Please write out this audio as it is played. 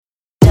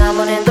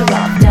Diamond in the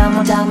rough,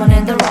 diamond, diamond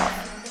in the rough.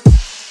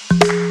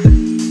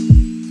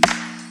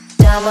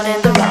 Diamond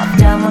in the rough,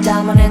 diamond,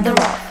 diamond in the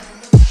rough.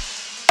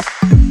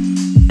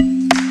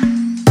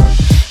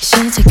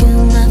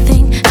 시작은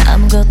nothing,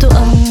 아무것도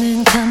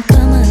없는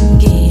깜깜한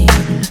길.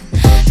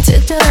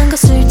 특별한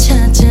것을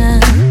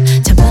찾아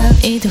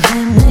저밤이도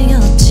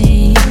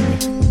헤매었지.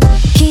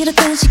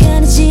 길었던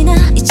시간이 지나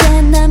이제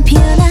난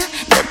피어나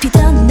높이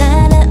더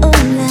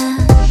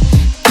날아올라.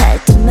 할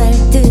듯 말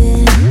듯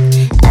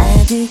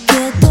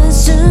아득했던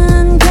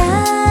순간.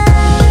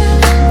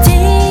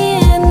 Day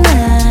and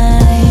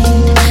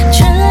night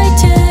try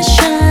to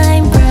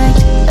shine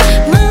bright.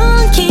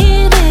 먼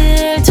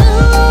길을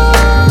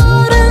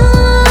돌아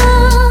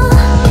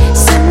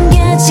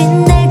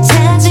숨겨진 날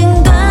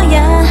찾은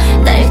거야.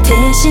 날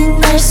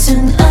대신할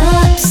순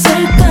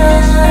없을걸.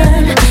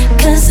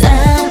 Cause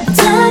I'm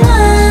the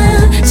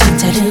one.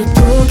 진짜를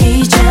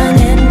보기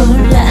전엔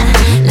몰라.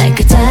 Like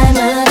a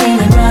diamond in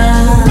the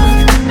rough.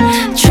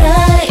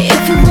 Try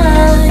if you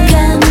want.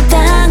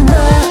 감당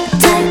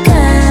못할까.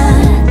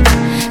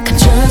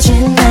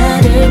 감춰진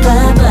나를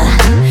봐봐.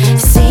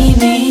 See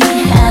me,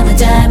 I'm a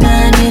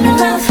diamond in the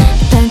rough.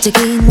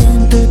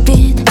 반짝이는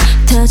불빛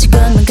터질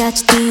것만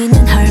같이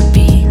뛰는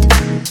heartbeat.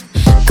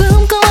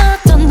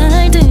 꿈꿔왔던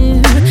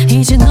날들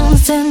이젠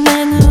어느새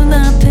내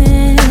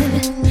눈앞에.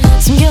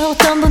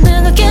 숨겨왔던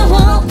본능을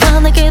깨워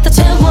환하게 다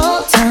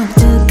채워 더욱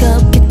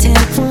뜨겁게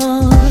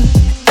태워.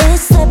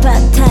 It's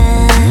about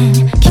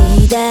time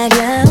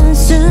기다려온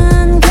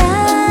순간.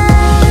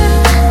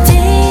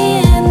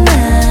 Day and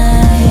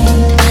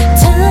night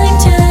time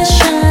to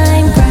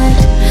shine bright.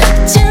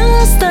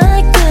 Just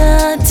like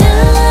a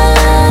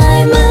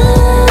diamond.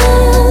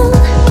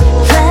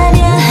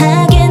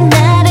 화려하게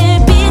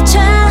나를 비춰.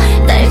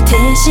 날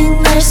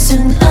대신할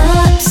순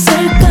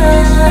없을걸.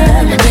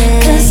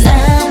 Cause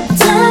I'm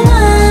the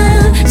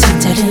one.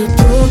 진짜를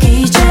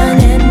보기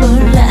전엔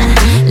몰라.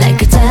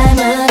 Like a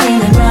diamond in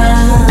the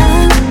rough.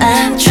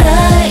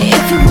 Try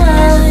if you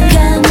want.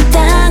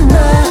 감당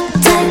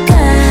못할까.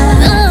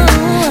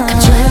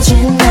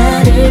 감춰진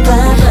나를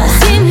봐봐.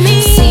 See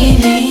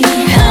me,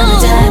 I'm a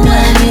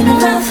diamond in the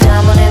rough.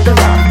 Diamond in the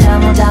rough,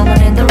 diamond,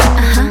 diamond in the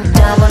rough.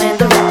 Diamond in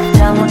the rough,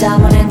 diamond,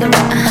 diamond in the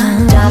rough.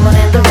 Diamond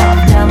in the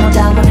rough, diamond,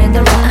 diamond in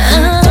the rough.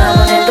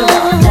 Diamond in the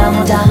rough,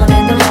 diamond, diamond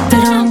in the rough.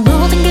 때론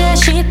모든 게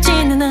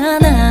쉽지는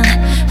않아.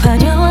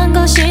 화려한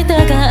것이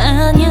다가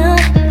아니야.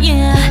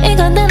 Yeah.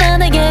 이건 다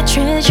나의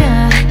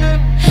treasure.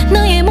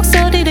 너의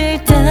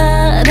목소리를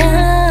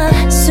따라.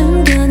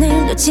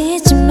 순간을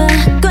놓치지 마.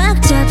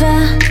 꽉 잡아.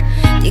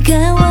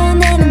 네가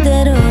원하는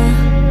대로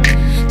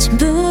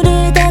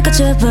전부를 다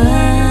가져봐.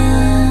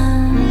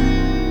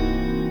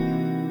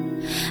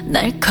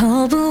 날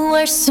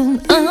거부할 순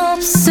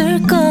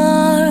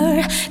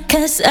없을걸.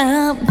 Cause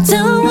I'm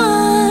the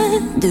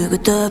one.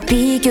 누구도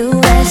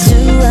비교할 수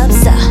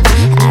없어.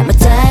 I'm a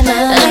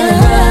diamond in the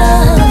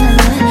rough.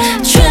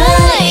 Try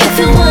if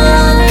you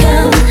want.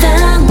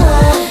 감당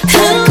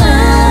못할까.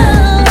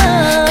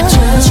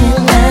 감춰진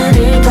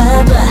나를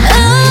봐봐.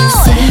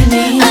 See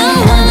me,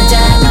 I'm a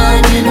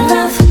diamond in the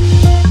rough.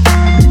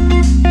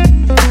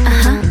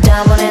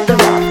 Diamond in the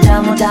rough,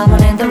 diamond,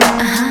 diamond in the rough.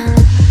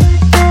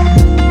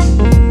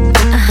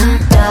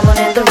 Diamond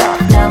in the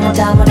rough, diamond,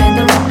 diamond in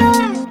the rough.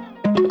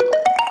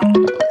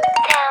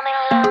 Tell me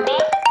love me.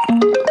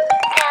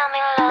 Tell me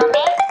love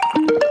me.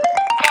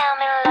 Tell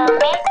me love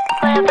me.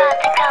 What about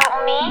to call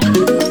me?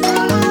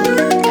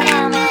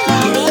 Tell me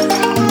love me.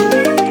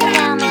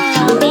 Tell me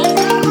love me.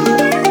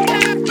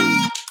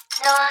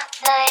 너와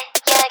나의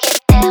이야기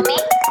tell me.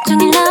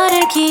 종일 너를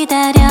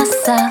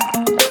기다렸어.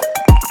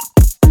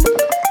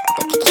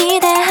 딱히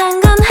기대한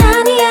건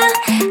아니야.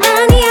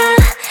 아니야.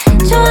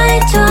 좋아해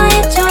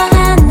좋아해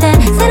좋아한다.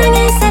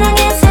 사랑해 사랑해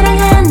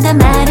사랑한다.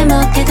 말을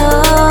못해도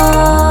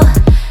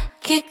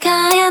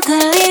귓가에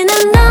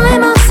들리는 너의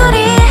목소리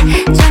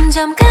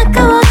점점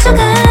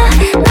가까워져가.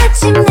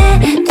 마침내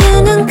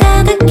두 눈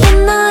가득히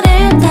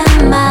너를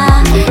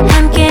담아.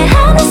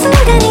 함께하는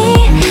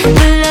순간이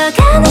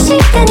흘러가는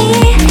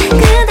시간이.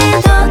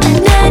 그대도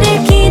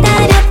나를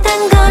기다렸던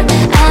걸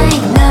I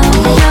know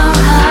your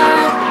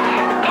heart.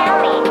 Tell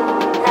me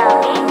love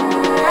me.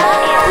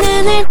 Love you.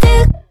 눈을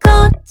뜨고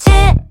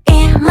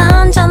제일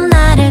먼저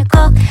나를 꼭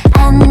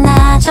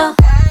안아줘.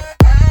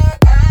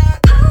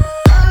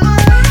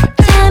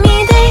 잠이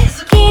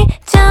들기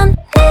전에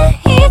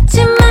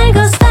잊지 말고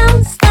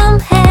stop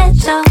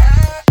해줘.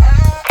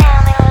 Tell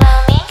me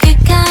love me.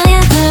 귓가에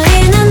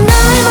들리는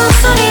너의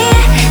목소리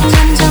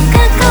점점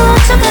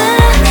가까워져가.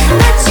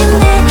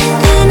 마침내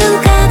두 눈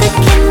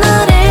가득히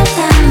너를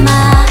담아.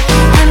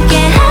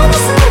 함께하는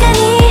순간이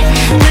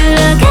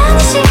흘러가는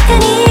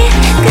시간이.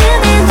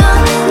 그대도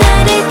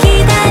나를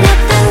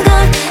기다렸던 걸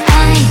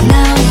I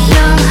know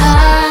your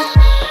heart.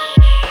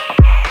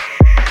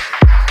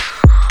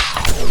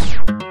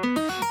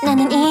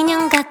 나는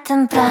인형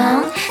같은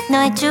brown.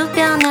 너의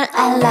주변을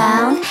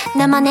around.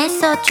 나만의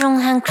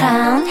소중한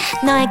crown.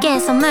 너에게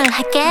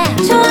선물할게.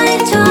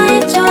 좋아해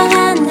좋아해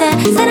좋아한다.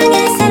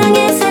 사랑해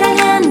사랑해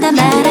사랑한다.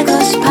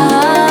 말하고 싶어.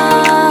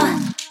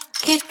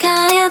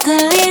 귓가에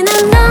들리는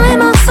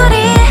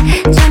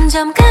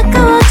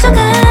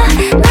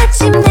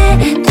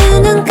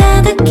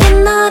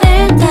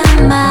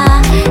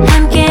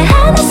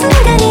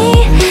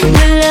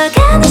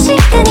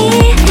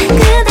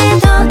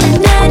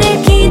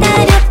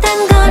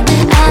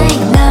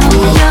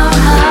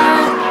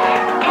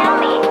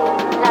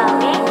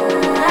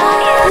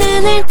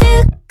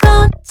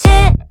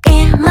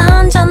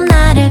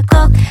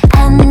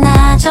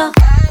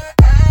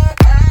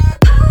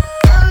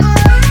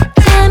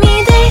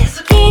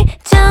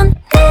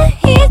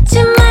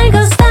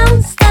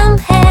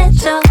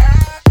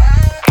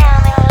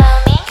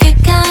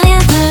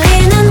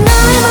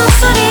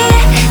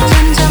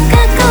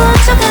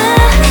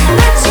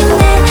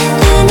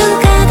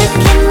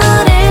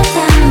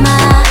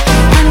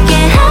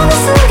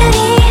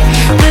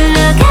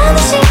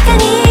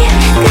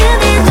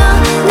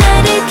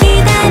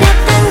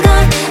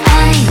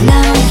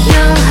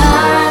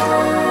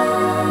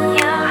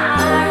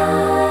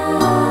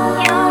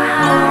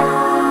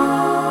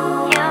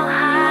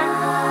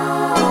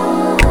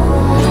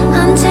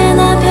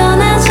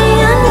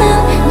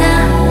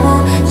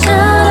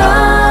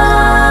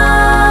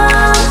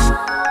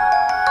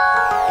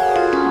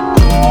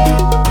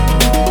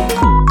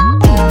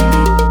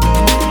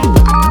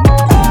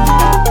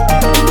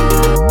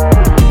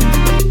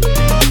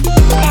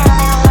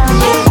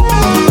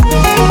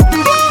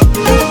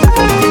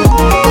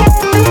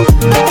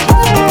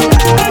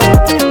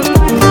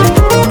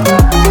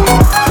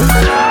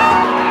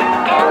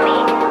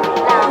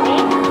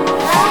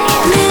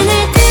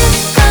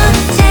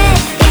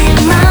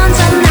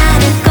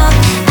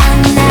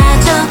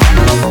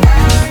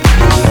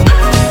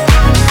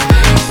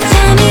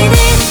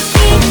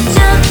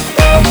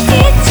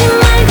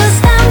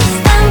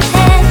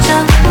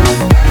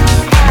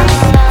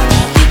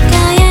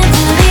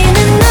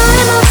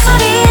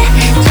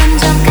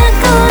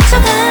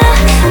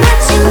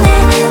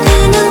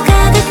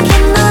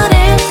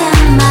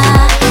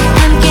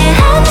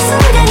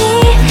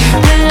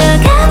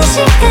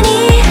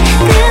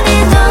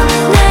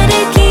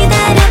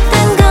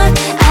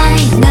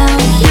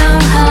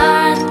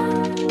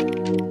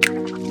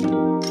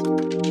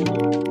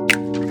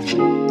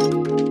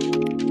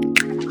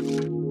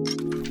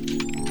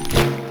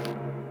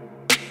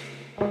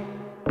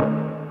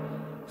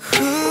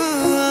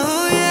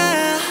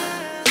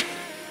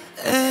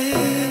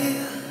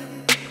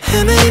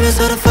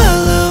서로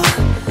follow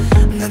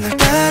난 널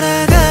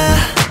따라가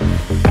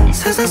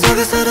세상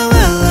속에서도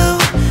hello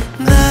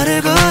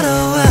나를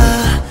걸어와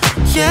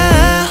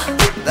yeah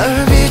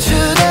널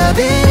비추다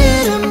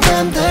비리는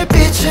밤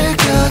달빛을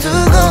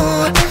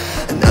켜두고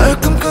널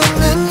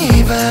꿈꾸는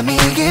이 밤이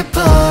깊어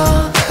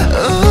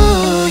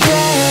Ooh,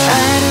 yeah.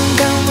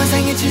 아름다운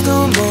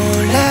환상일지도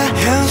몰라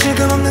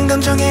현실감 없는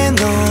감정에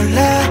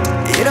놀라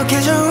이렇게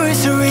좋을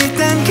수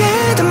있단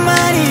게도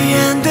말이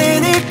안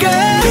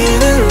되니까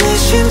비는 내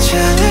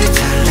심장을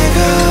달래고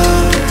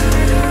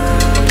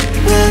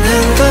난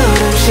한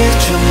걸음씩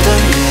좀 더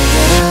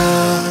내게로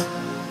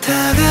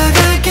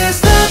다가갈게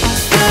stop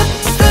stop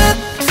stop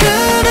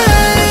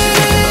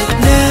tonight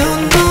내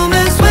온몸에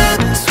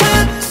sweat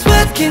sweat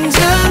sweat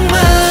긴장만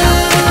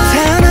단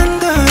한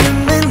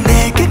걸음은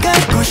내게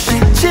가고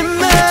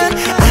싶지만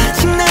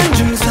아직 난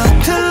좀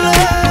서툴러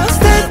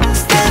step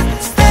step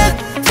step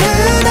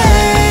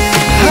tonight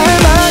할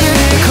말을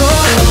잃고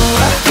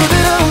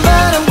부드러운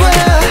바람과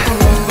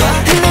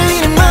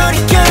흩날리는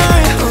머릿결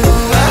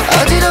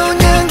어지러운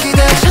향기다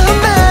처음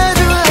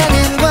마주하는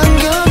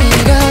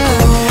광경이라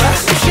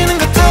숨 쉬는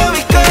것도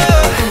있고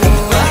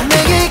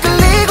내게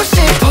이끌리고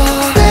싶어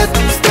step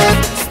step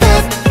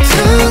step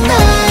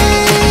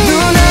tonight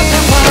눈앞에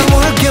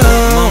화물겨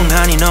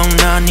멍하니 넌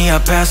네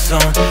앞에서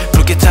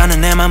붉게 타는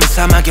내 맘은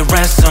사막의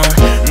랜선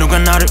누가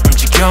나를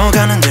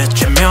움직여가는 듯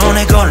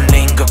최면에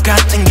걸린 것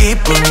같은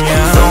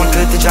기분이야 손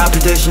끝에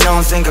잡히듯이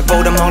넌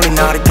생각보다 멀리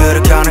나를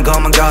끌어가는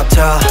것만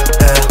같아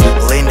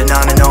울린 듯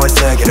나는 너의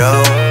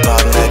세계로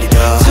발을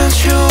내디뎌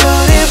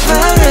천추월의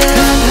밤에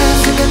난 한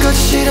순간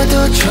거짓이라도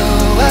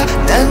좋아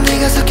난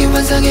네가 섞인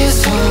환상에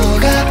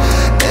속아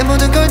내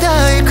모든 걸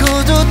다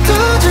잃고도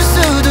또 줄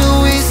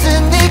수도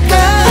있으니까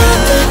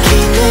어떻게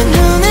내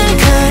눈을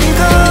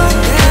가리고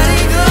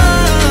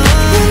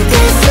눈뜰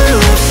수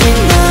없이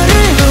너를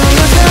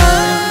보고서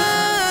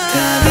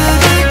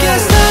다가갈게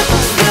stop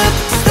stop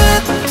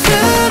stop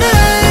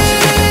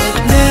tonight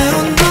내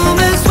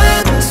온몸에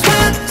sweat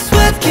sweat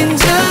sweat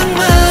긴장만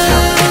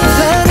단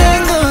한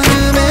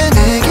걸음에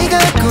내게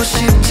가고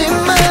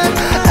싶지만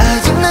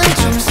아직 난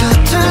좀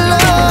서툴러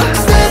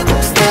step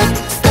step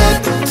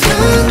step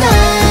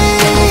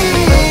tonight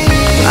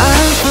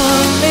I'm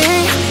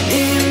falling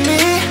이미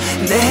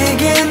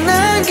내게 난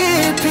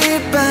깊이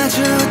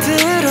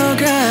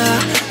빠져들어가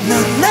넌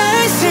날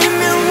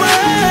스며와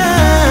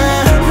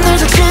널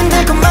적신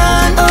달콤한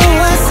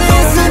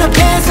oasis으로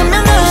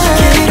펴서면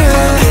길을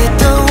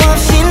끝도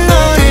없이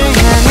너를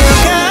향해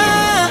가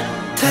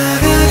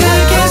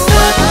다가갈게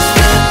stop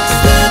stop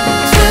stop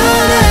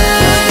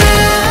tonight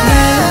내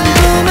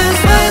온몸에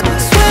sweat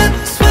sweat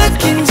sweat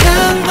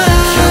긴장만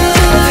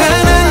단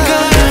한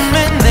걸음에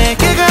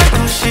내게 가고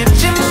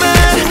싶지만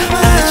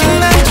아직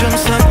난 좀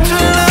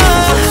서툴러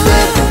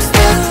step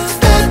step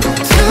step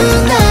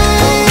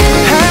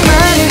tonight 할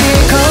말을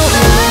잃고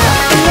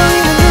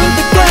울렁이는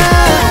눈빛과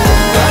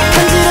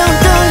간지러운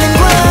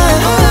떨림과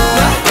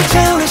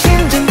차오른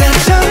심장 다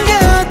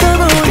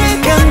정겨둬버린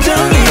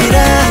감정이라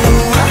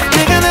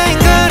내가 나인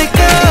걸 잊고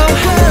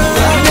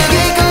내게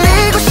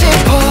이끌리고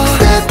싶어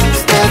step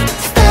step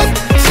step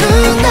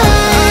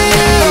tonight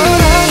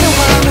너라는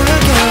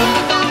화물겨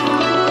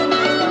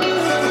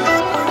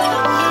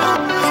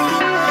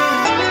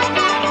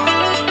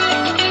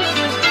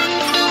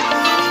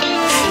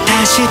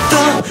다시 또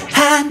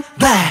한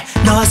발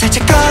너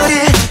살짝 거리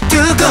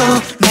두고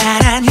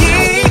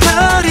나란히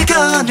거리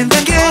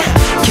걷는단 게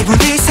기분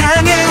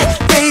이상해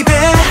baby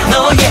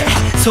너의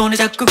손을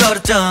잡고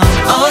걸었던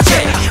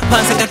어제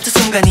환상 같은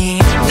순간이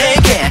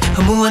내게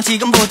허무한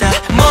지금보다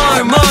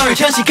more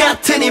현실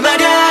같으니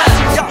말야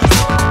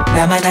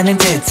나만 아는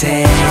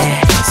듯해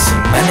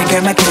수많은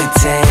결말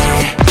끝에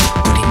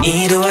우린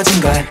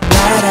이루어진 걸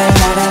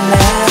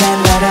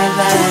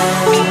라라라라라라라라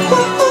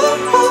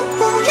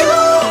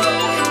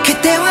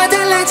그때와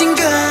달라진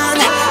건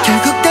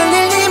결국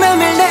떨릴 네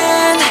맘을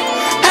난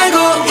알고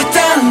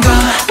있다는 거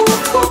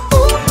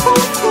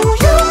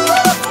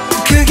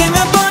그게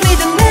몇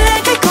번이든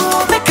내게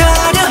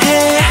고백하려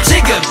해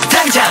지금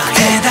당장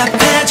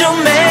대답해줘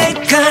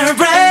make a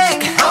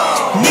break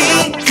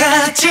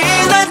네가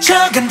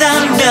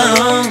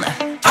지나쳐간다면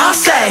I'll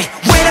say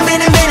wait a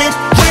minute minute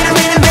wait a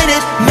minute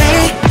minute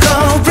make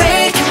a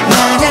break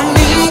만약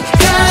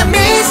네가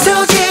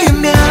미소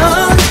지으면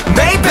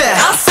maybe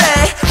I'll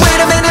say wait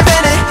a minute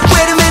minute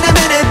wait a minute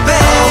minute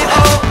babe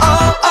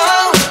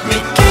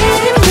믿기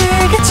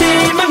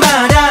힘들겠지만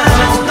말야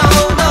no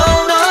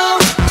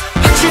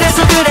확실해서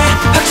그래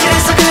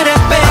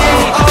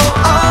babe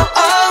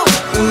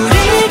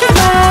우리가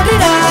말을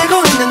알고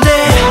있는데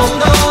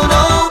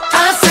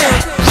I'll say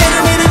wait a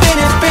minute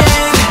minute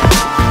babe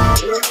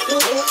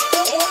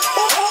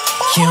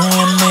You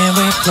and me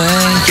we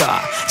play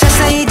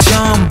자세히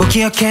전부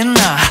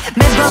기억해놔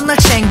매번 날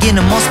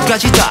챙기는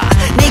모습까지 다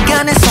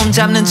네가 내 손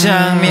잡는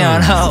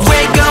장면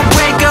Wake up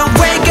wake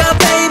up wake up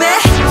baby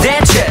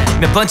대체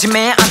몇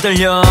번쯤에 안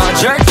떨려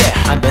절대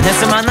안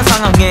변했을 만한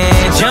상황에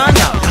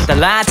전혀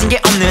달라진 게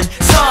없는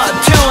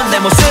서툰 내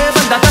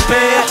모습은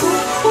답답해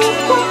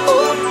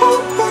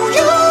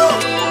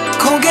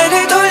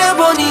고개를 돌려보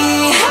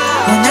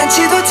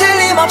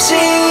없이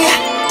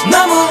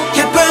너무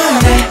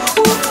예쁘네.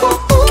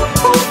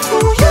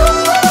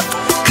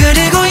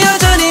 그리고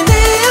여전히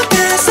내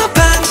옆에서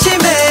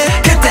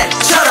방심해.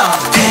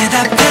 그때처럼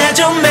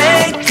대답해줘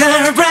make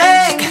or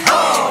break.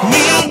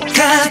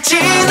 네가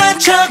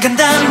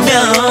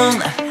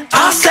지나쳐간다면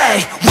I'll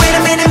say wait a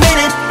minute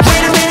minute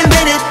wait a minute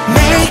minute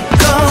make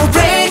or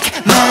break.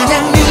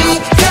 만약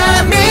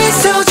네가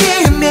미소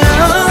지으면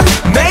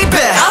maybe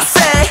I'll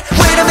say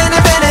wait a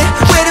minute minute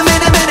wait a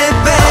minute minute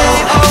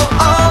babe. Oh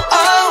oh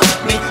oh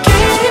믿긴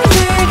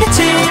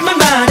되겠지만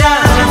말야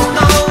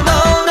no no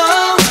no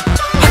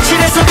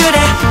확실해서 그래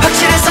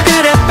확실해서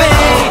그래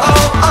babe.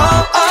 Oh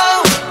oh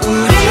oh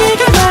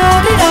우리가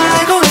말을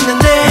알고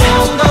있는데 no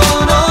no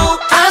no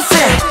I'll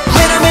say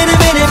wait a minute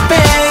minute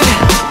babe.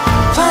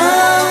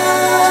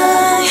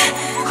 Why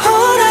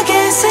호락에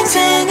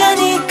생생한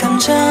이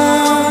감정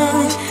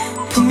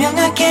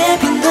분명하게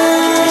빛나.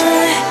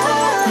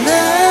 나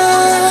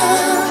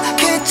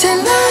그tel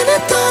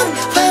안았던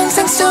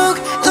환상 속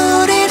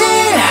우리를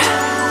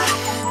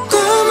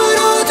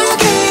꿈으로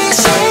두기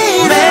싫어.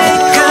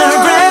 Make or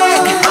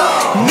break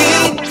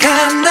네가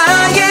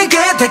나에게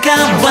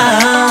다가와.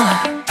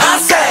 I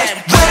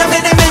said wait a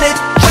minute minute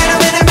wait a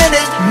minute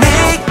minute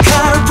make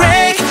or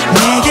break.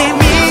 내게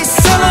미소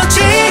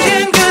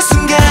지은 그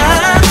순간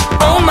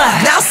oh my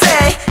now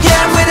say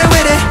yeah with it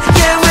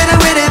yeah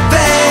with it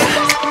babe.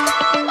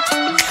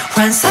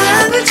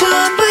 환상은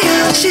전부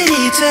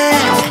현실이 돼.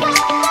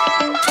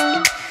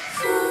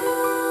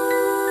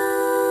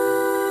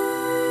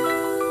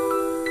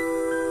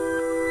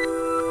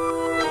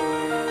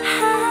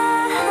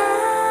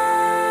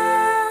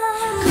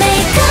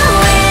 Make a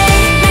way,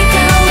 make a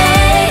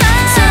way.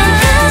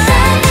 손끝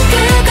닿는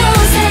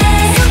그곳에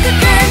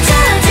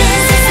펼쳐진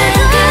세상 그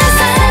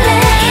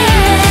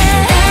설레임에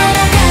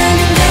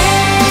따라가는데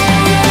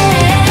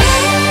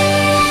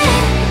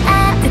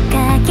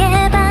아득하게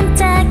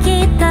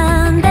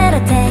반짝이던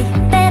better day,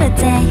 better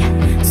day.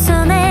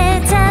 손에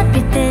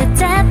잡힐 듯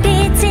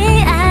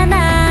잡히지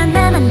않아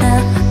나만 더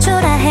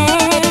초라해.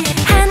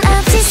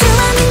 한없이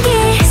수많은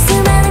길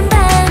수많은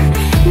밤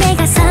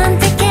내가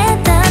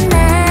선택했던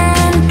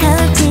난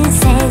거친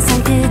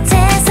세상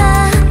끝에서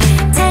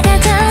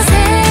다가져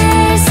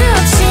셀 수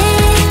없이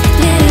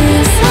늘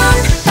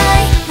one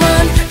by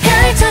one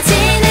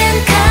펼쳐지는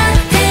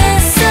카드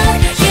속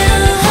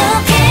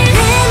유혹해. 내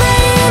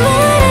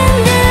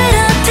마음을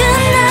흔들어둔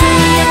너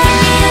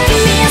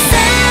Give me a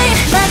sign.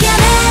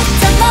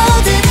 막연했던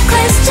모든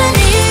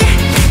question이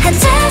한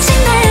장씩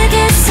내게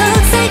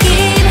속삭임.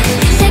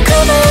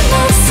 달콤한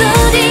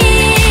목소리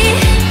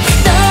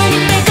떨린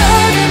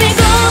발걸음을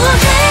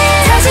고해.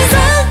 다시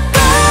섞어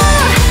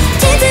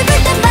뒤집을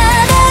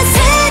때마다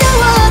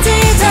새로워질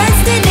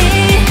destiny.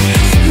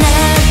 난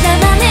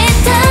나만의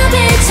답을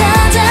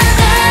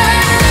찾아가.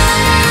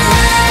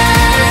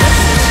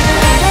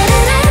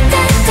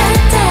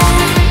 라라라라따따따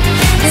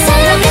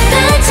새롭게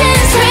펼친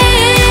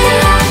thrill.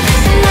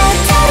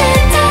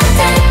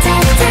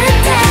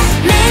 라타라따따따따따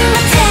Make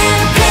my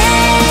therapy.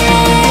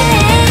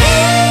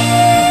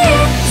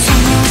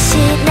 잠시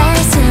날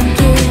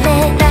숨길래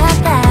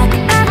라따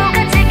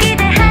바보같이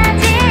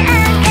기대하지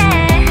않게.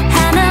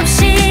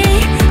 한없이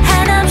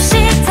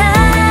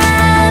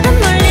답은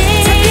멀리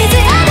잡히지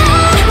않아.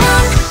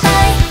 One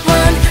by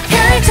one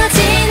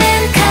펼쳐지는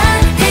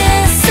카드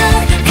속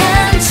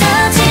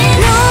감춰진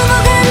너무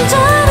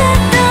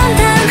간절했던 단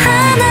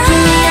하나.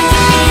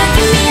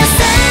 Give me a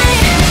sign.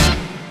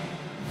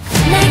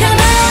 내가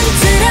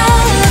만들어온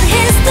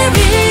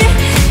history.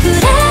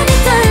 불안이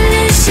떨린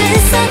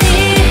시선이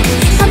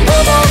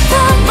밤보다 더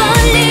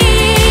멀리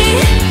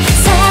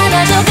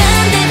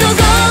사라져간대도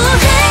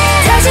고해.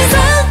 다시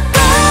섞어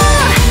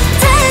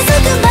닿은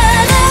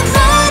순간마다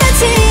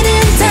멀어지는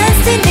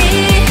destiny.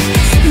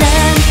 난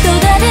또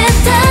다른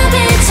답을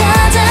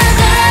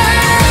찾아가.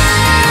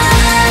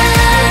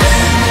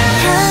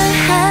 별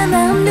하나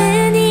없는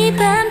이 밤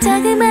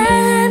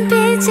자그마한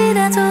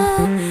빛이라도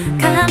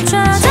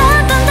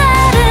감춰졌던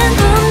다른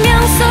운명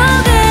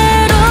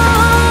속으로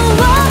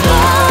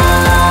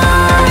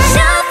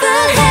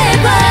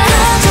셔플해봐.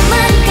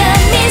 거저만간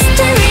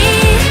mystery.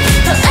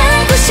 더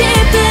알고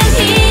싶은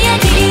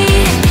이야기.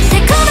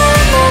 달콤한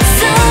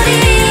목소리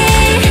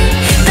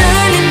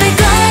떨린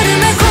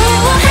발걸음을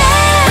고해.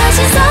 다시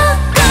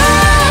섞어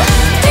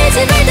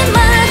뒤집을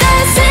때마다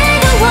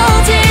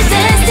새로워질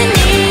destiny.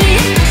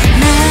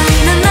 난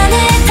나만의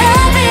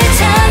답을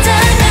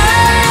찾아가.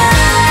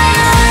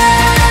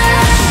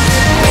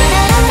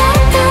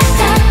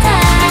 라라라따따따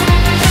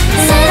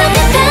새롭게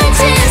펼친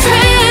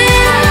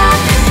thrill.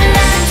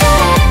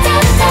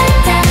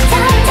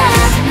 라타라따따따따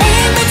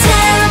Make my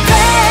therapy.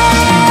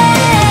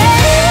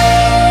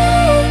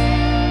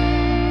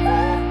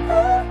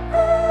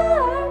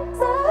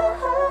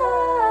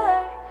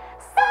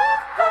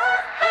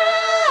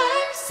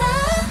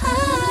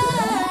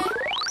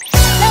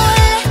 나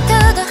원래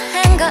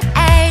도도한 거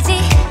알지?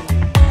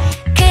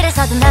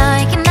 그래서도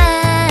너에게만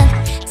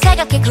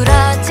차갑게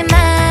굴었지만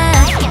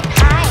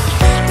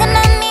내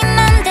맘이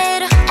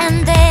맘대로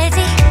안 되지.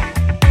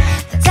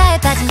 더 잘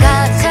빠진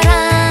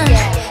것처럼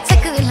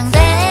자꾸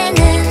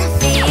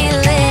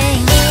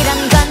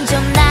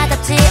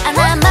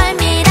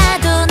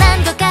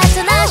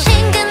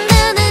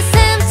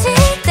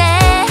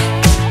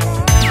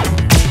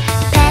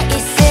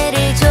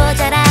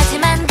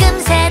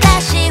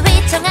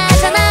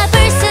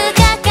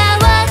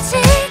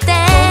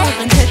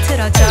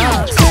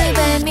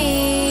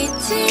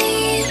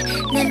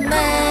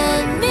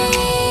맘이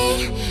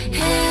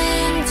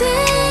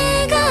흔들거려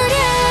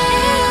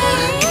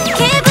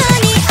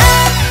기분이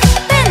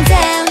up and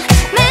down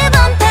매번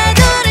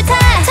파도를 타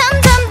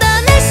점점 더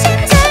내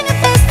심장은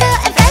faster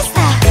and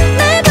faster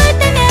널 볼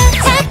때면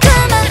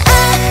자꾸만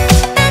up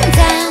and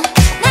down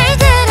날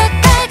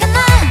들었다가 놔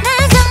나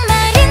정말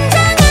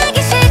인정하기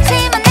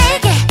싫지만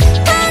내게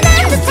반한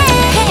듯해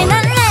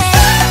해놨네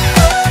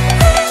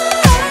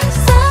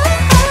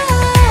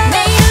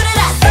매일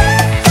울어라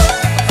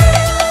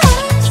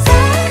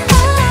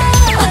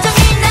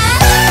온종일 나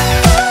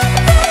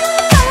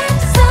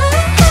또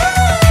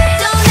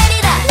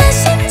내리라 내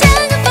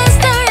심장은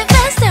faster and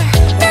faster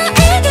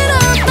너에게로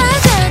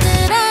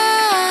빠져들어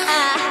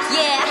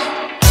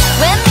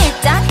왜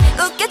밀당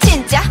웃겨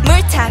진짜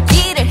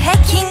물타기를 해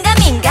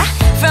긴가민가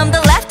From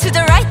the left to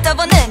the right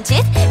떠보는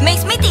짓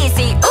Makes me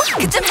dizzy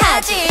그쯤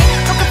하지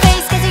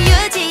포커페이스 계속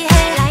유지해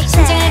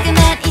심장을 그만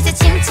이제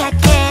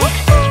침착해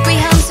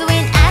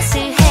위험수인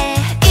아슬해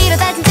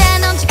이러다 진짜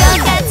넘칠 것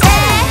같아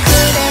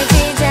그래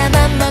진짜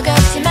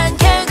맘먹었지만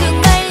결국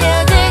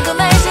말려들고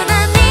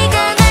말잖아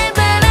네가 날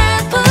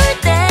바라볼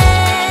때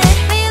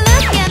When you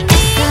look at me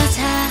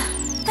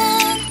작은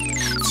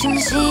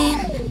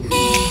중심이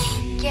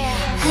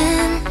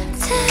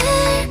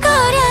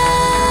흔들거려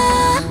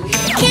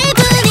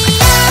기분이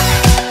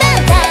up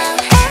and down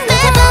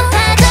매번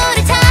파도를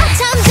타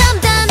점점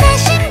더 내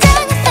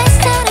심장은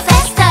faster and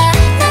faster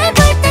날 볼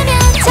때면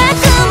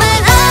자꾸만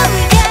up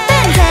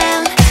and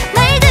down 날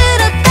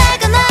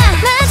들었다가 놔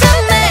나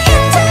정말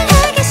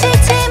인정하기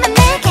싫지만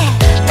내게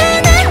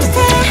반한 듯해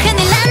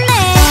큰일 났네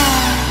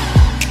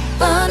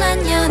뻔한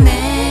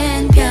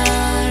연애는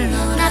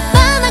별로라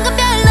뻔한 건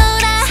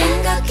별로라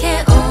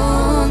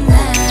생각해온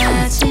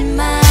하지만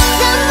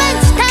난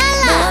왠지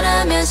달라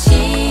너라면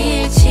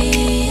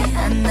싫지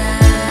않아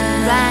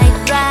Right,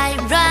 right,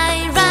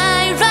 right,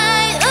 right,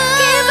 right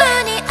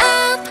기분이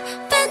up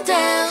and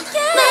down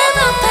매번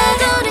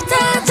파도를 타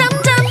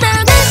점점 더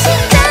내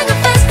심장은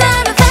faster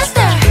and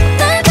faster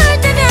널 볼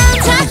때면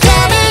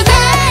자꾸만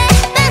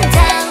up and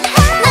down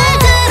날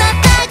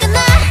들었다가 놔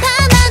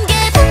반한 게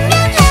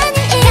분명하니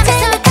이제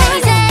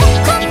crazy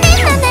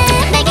고민하네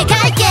내게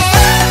갈게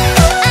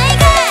I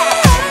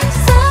got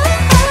so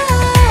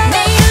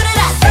매일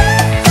울어라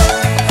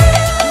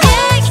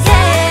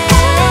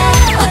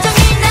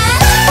온종일 나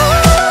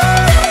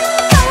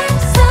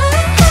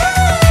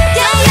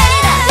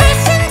뛰어내리라 내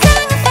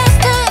심장은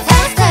faster and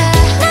faster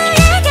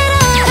너에게로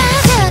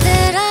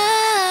빠져들어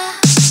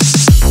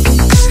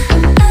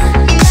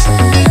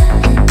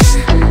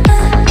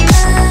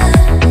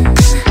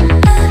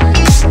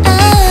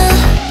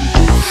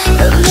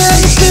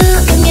운명이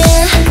부은 게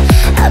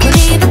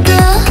아무리 봐도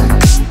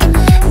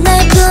날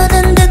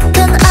보는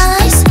듯한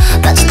eyes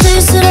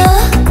빠져들수록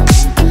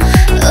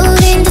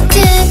우린 더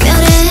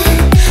특별해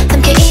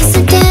함께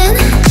있을 땐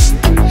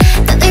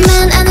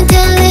너들만 아는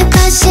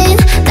텔레파신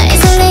날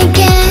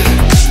설레게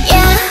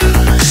yeah.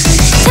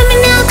 Tell me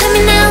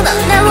now 넌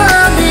날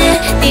원해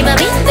네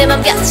맘이 내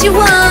맘같이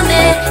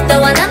원해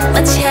너와 나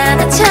마치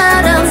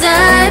하나처럼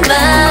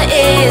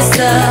닮아있어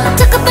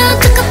Talk about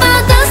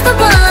that's the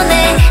one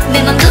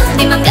내 맘도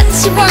네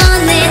맘같이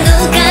원해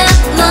누가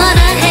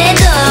뭐라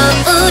해도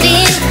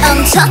우린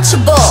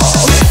untouchable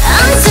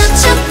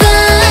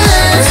Untouchable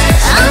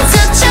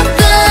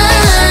Untouchable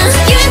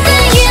You and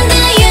I, you and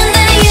I, you and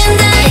I, you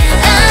and I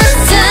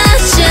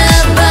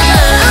Untouchable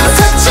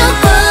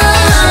Untouchable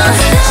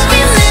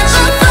We'll never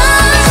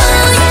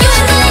fall You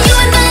and I, you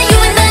and I, you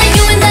and I,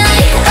 you and I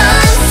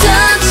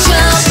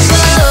Untouchable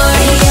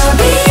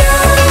We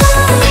are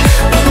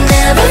we'll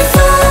never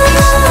fall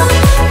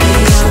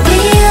We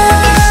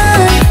are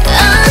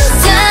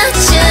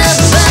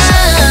untouchable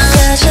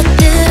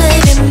가족들의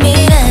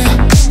비밀에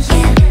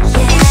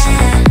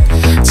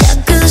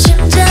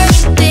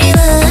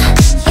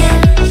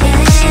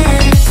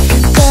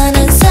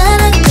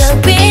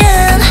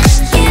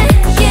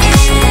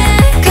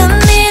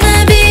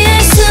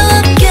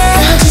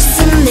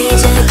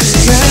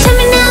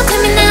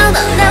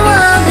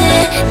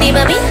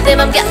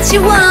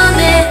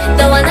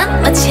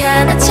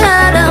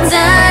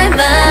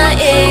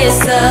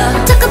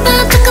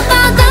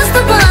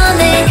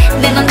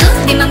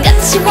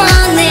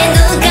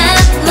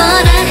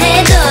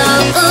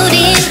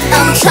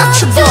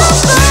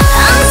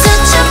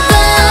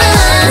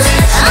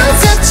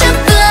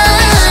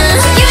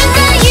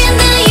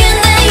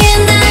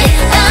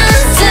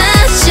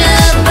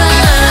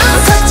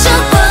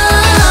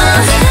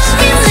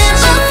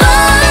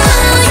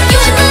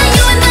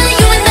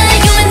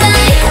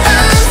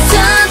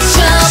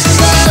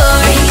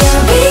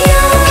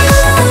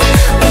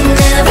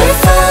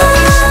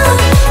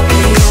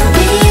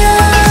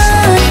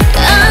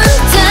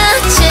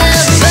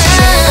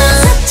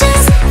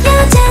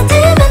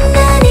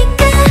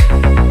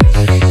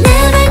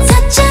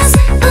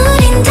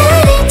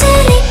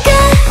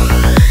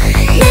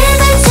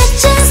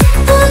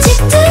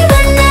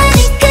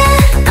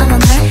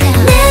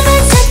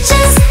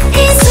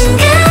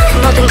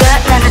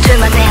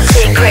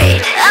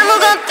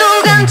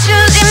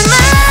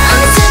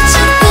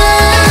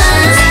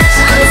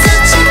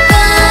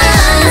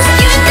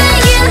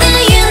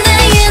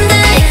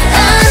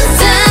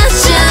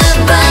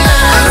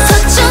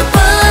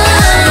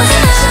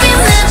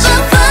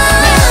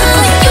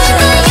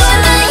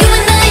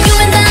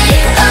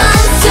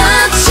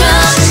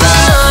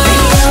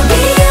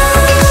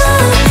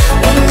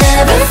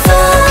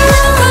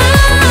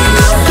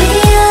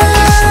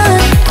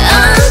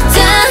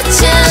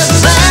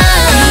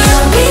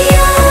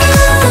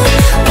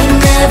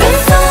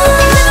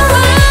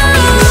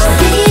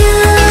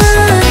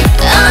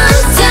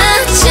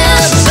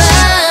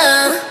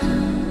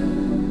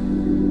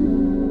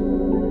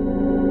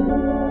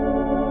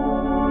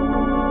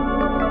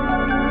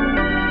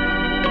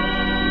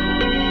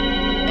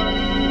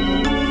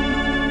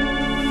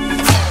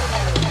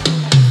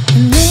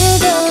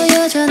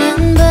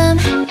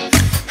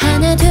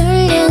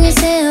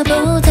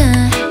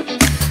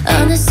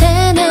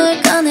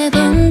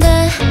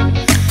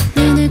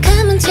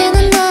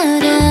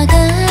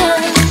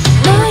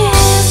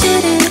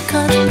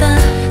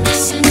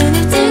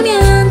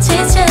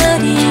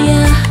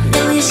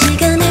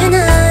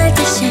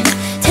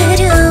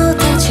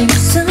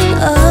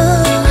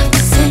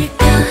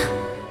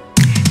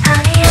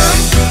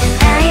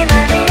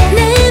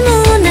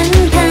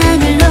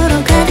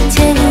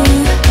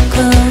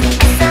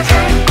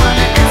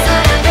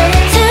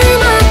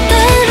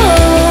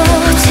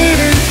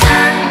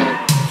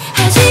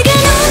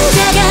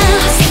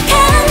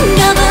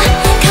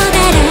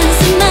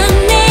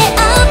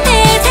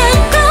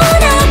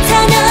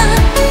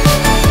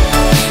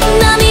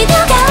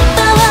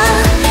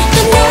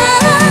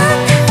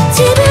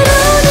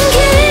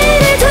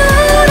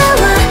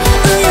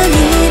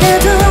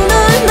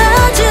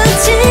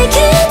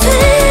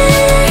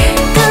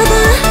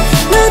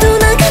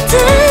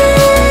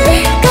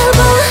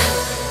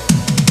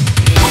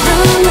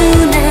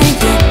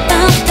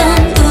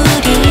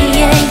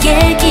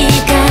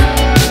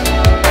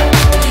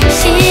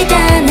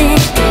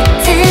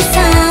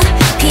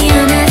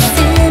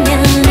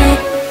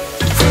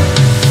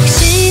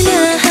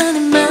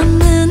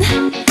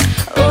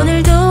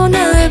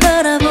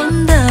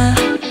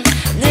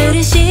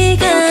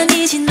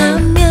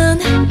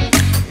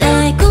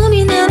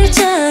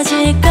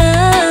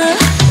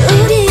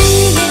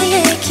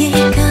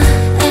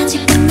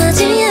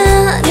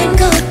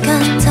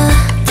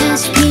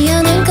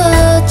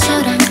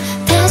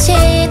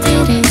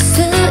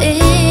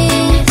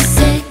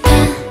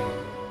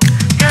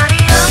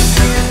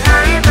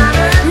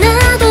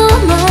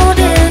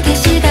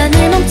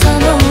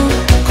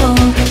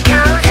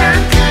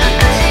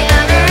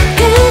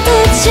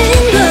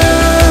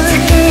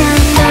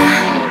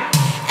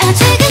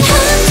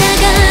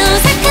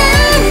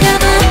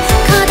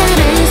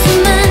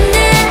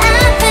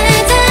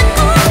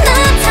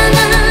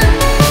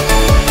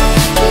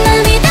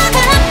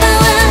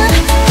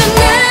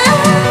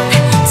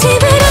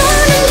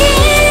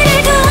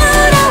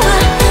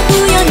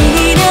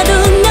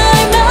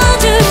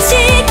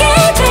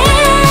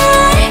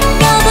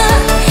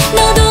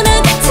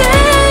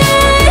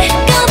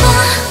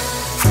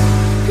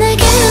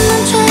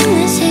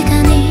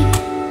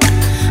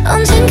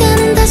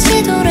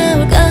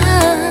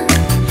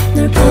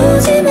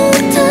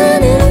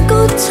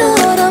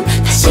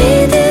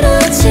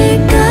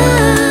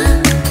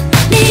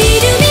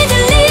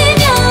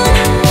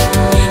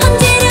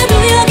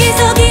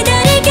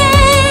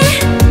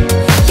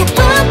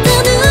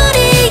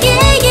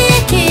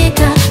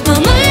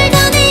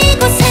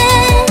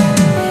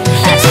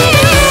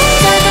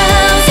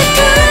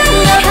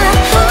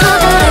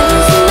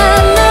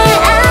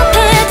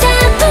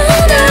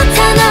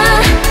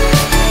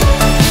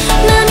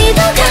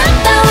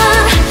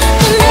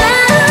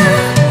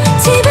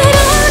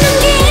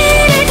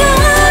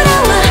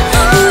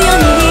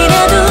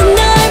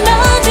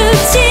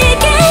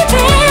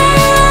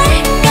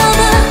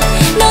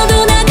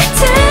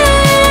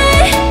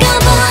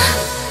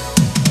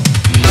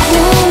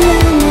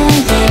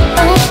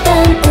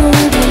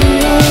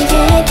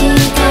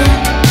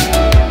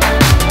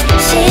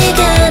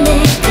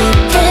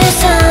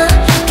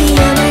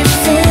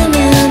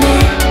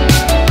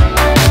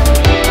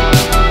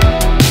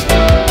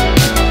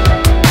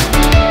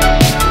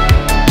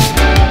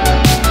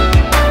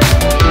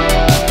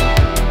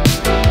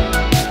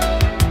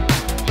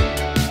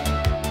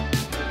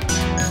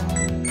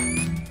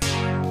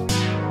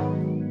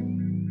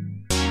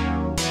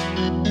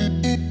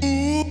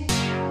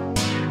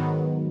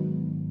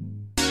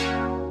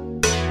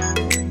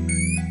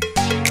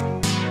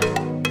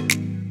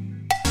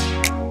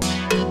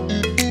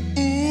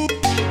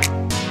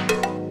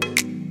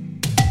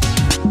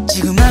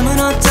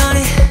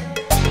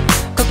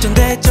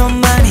돼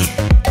좀 많이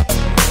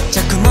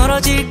자꾸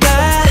멀어질까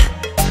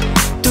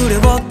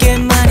두려웠게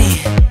많이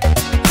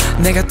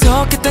내가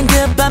톡했던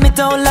그 밤이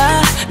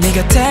떠올라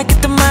네가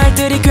택했던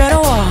말들이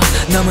괴로워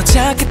너무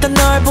착했던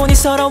널 보니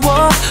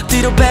서러워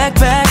뒤로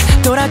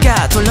백백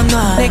돌아가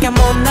돌려놔 내가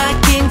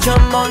못났긴 좀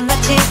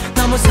못났지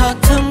너무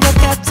서툰 것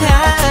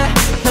같아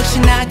역시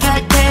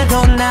나갈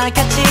때도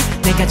나갔지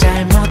내가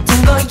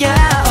잘못한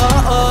거야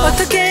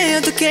어떻게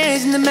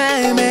내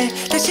마음에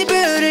다시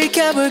불을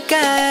켜볼까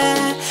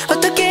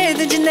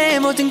어떻게든지 내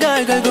모든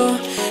걸 걸고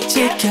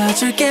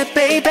지켜줄게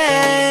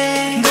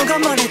baby 누가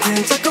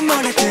뭐래든 자꾸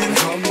뭐래든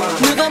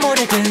누가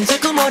뭐래든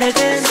자꾸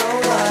뭐래든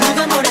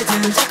누가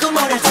뭐래든 자꾸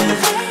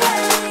뭐래든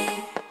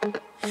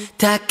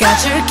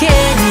닦아줄게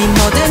네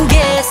모든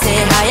게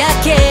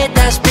새하얗게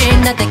다시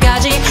빛날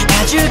때까지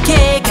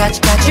가줄게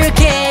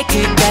가줄게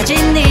끝까지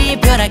네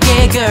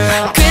변하게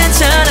girl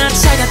괜찮아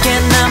차갑게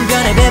난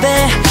변해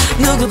baby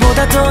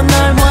누구보다도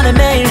널 원해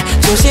매일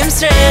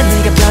조심스레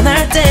네가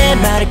변할 때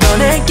말을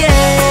꺼낼게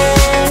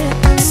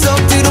쏙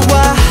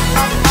들어와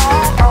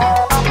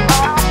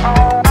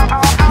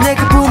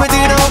내가 품에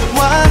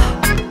들어와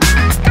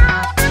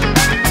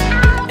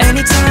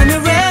Anytime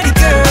you're ready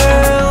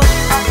girl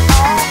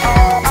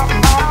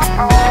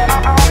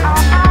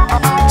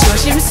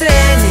조심스레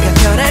네가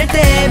변할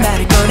때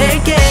말을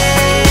꺼낼게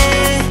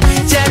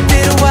자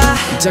들어와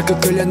자꾸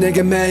끌려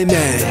내게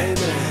매일매일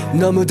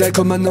너무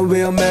달콤한 너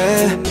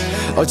위험해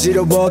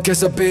어지러워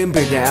계속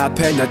빈빈 내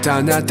앞에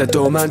나타났다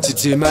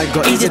도망치지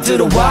말고 이제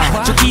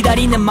들어와 저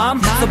기다리는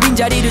맘 너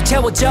빈자리를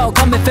채워줘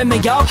Come and fill me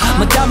up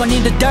뭐 담은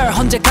이들들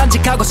혼자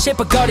간직하고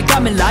싶어 거리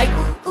가면 like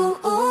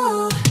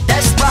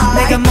That's right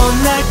내가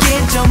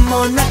못났긴 좀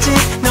못났지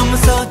너무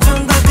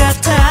서툰 것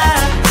같아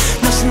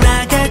너시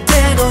나갈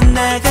때로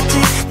나갔지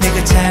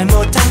내가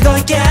잘못한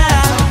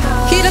거야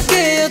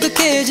이렇게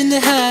어둑해진 내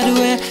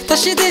하루에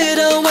다시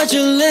들어와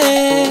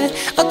줄래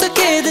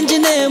어떻게든지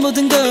내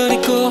모든 걸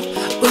잊고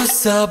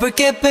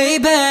웃어볼게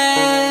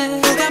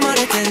baby 누가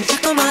뭐래든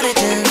자꾸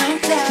뭐래든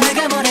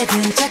누가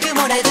뭐래든 자꾸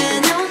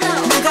뭐래든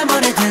누가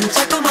뭐래든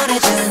자꾸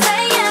뭐래든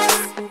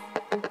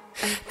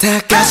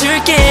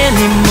닦아줄게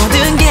네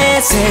모든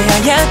게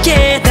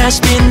새하얗게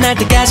다시 빛날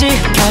때까지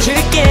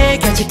가줄게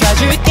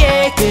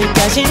가줄게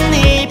끝까지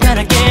네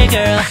변할게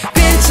girl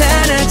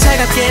괜찮아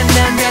차갑게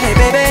난 변해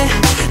baby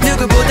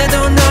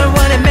누구보다도 널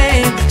원해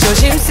매일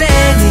조심스레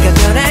네가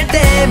변할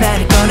때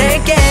말을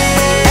꺼낼게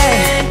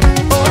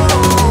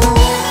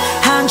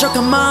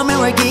한적한 마음에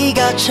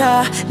활기가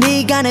차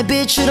네가 내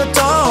빛으로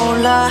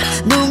떠올라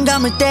눈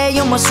감을 때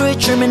you're my sweet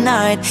dreaming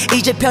night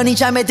이제 편히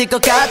잠에 들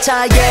것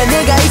같아 yeah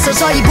네가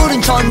있어서 이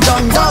불은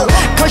천정도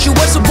Cause you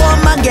were so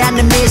원만 게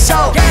않는 미소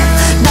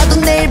나도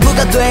내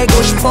일부가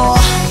되고 싶어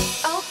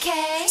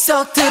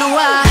쏙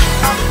들어와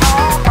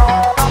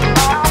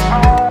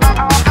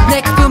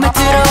내 꿈에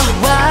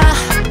들어와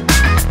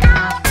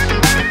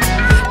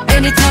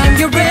Anytime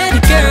you're ready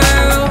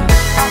girl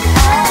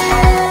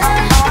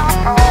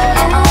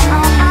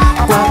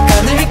꽉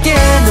안을게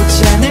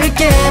놓지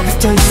않을게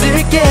붙어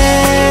있을게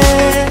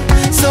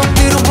쏙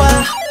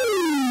들어와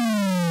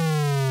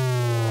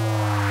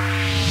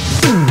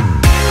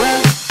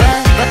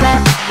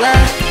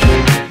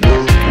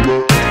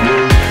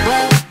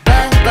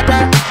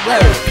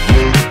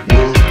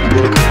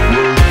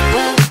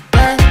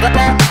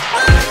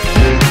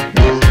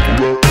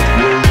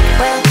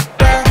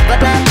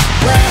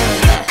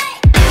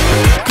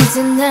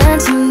이젠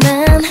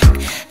하지만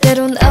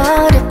때론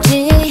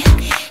어렵지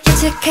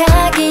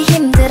예측하기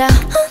힘들어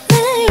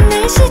오늘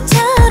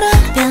날씨처럼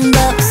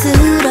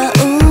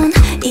변덕스러운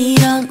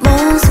이런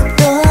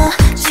모습도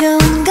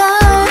좋은걸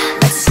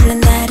마치 설렌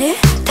나를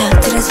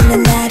터뜨려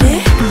설렌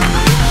나를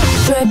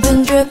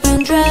Dripping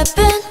dripping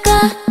dripping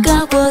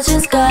가까워진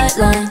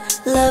skyline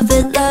Love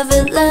it love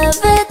it love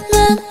it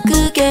난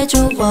그게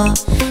좋아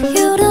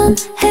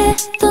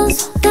요란했던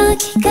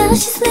소나기가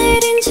씻어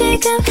내린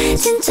지금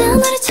진짜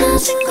나를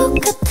찾은 것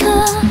같아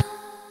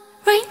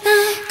Right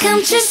now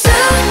감출 수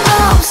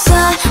없어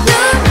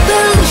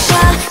눈부셔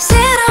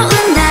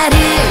새로운 나를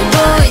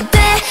볼 때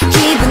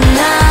기분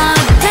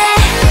어때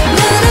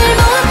눈을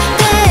못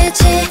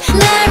떼지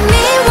날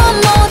미워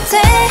못해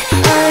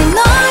I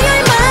know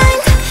you're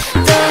mine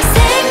또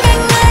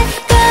생각날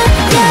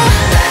거야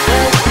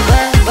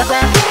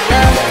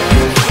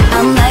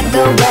I'm like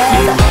the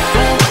weather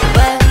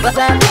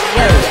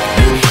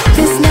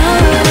This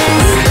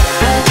notice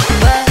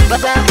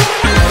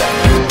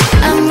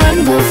I'm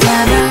rainbow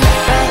flower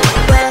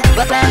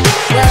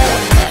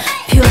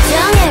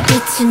표정에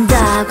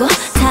비친다고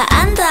다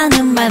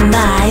안다는 말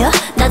마요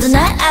나도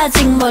날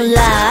아직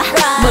몰라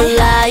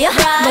몰라요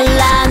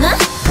몰라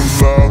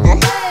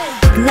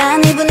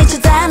난 이분이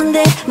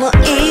좋다는데 뭐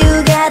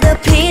이유가 더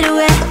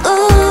필요해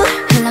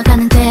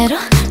흘러가는 대로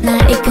날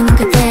이끄는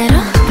그대로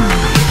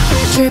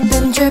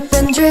Dripping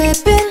dripping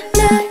dripping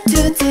날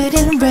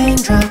두드린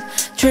raindrop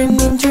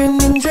Dreaming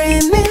dreaming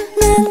dreaming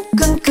난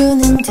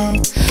꿈꾸는 듯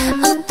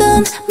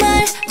어떤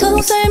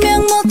말도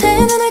설명 못해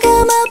눈을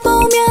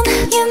감아보면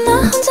Yeah 나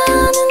혼자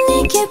아는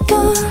이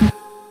기분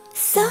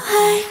So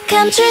high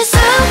감출 수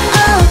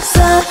없어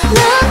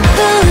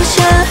눈부셔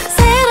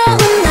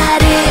새로운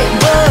날이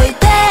보일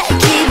때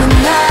기분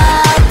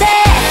어때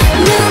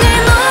눈을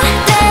못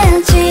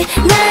떼지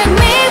날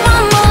미워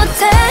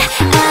못해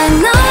I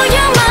know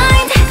your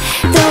mind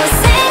또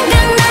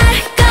생각날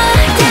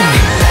거야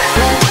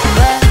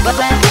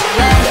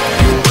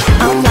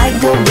I'm like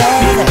the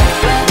weather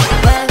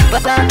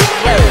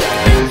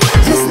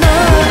Just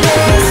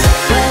notice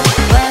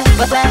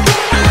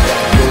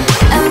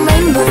I'm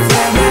rainbow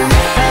flower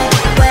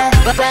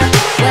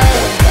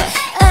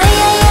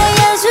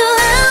아야야야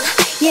좋아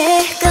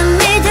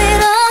예감이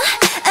들어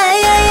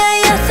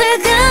아야야야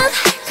슬금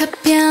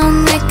가벼운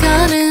내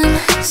걸음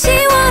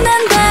시원한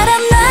바람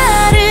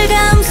나를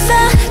감싸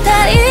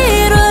다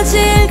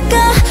이루어질까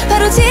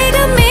바로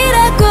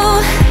지금이라고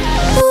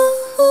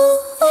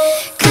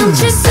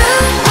감출 수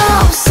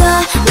없어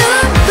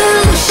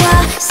눈부셔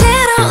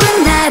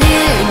새로운 날을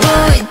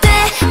보일 때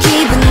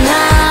기분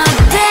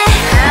어때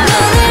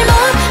눈을 못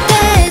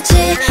떼지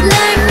날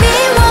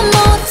미워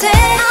못해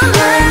I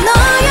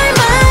know your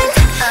mind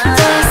또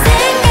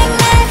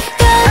생각날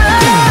거야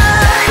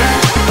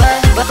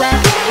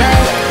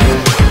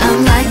I'm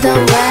like the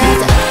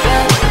weather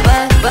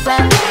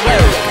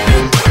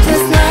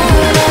Just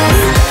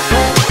notice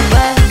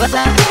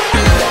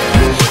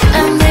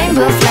I'm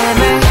rainbow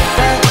flavor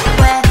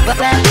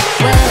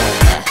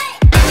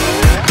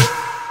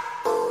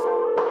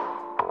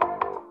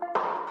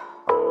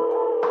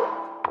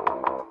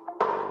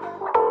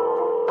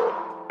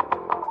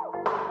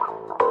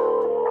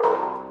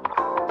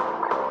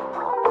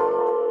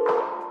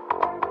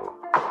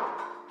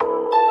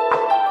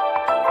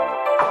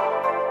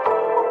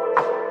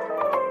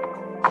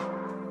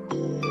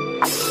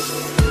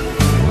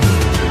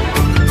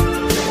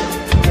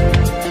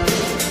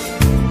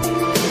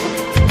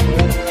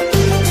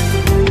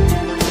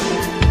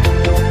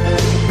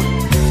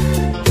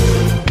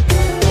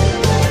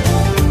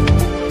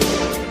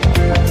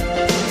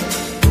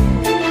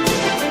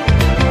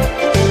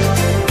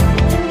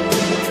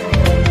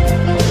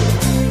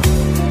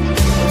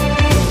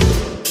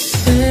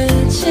왜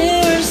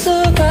지울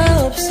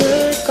수가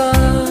없을까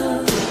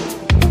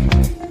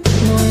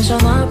너의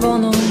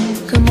전화번호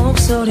그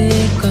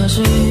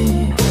목소리까지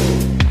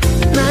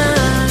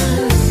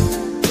난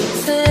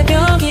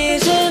새벽이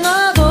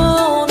지나도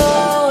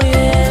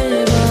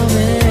너의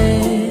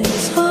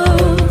밤에서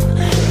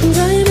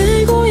혼자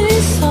헤매고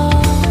있어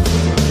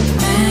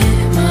내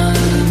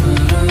마음을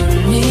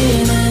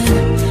울리는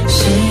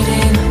시린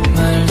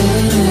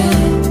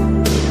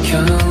말들은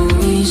겨우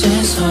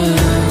이제서야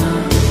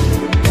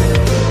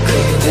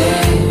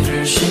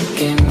그대를 쉽게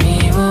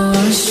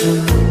미워할 수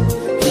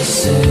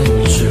있을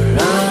줄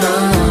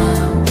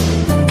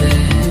알았는데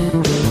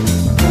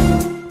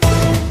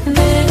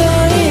내가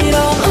이런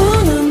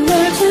우는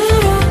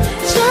날들어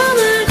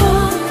전화를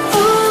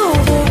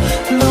걸어도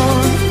넌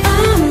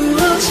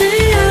아무렇지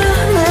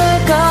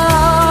않을까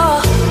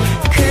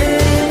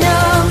그냥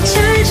잘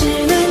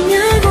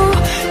지냈냐고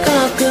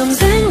가끔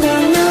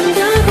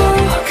생각난다고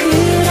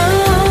그런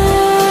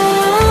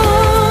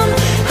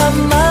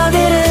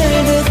한마디를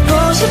듣고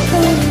싶은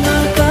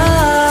걸까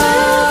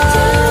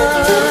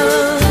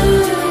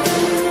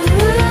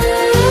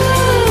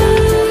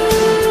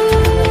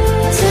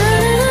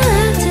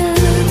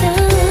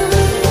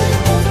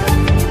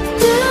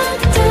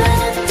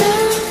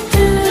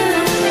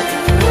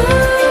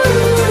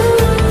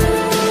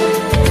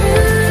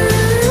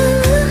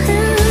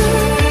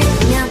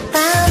몇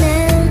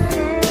번은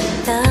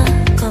더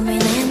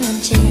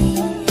고민했는지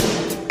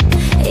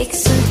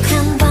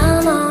익숙한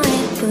번호에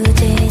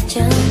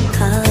부딪힌 걸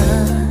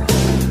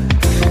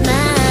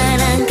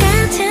나랑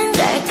같은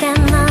걸까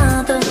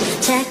너도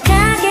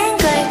착각인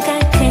걸까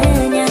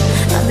그냥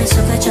맘에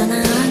속아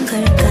전화한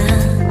걸까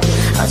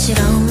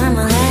어지러운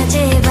맘을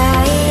하지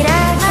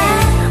바이라게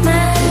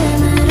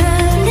마음을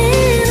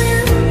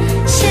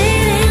울리는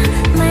시린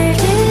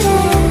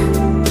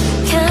말들은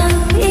겨우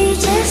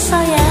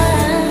이제서야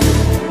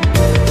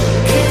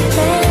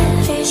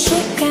그대를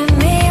쉽게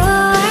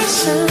미워할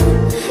수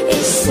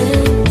있을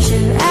줄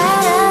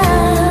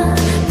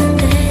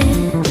알았는데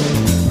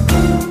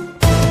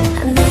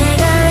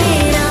내가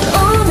이런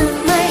오는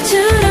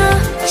말투로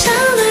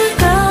전화를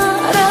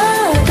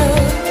걸어도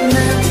난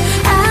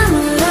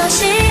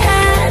아무렇지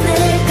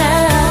않을까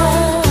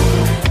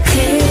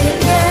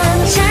그냥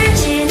잘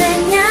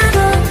지냈냐고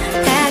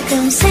가끔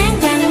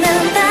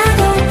생각난다고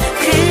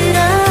그런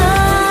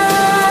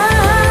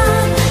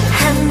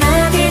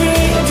한마디를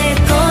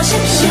듣고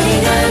싶은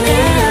시간이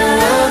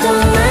흘러도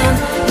난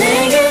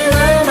내게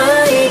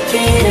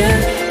남아있기를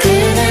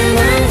그대만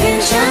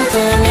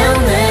괜찮다면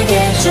내게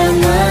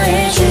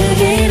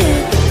전화해주기를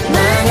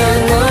만약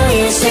너의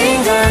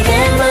생각에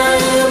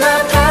마음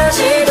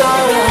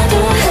아파지더라도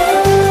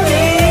우린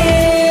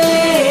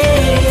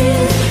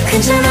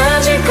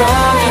괜찮아질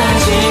거야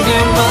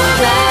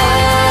지금보다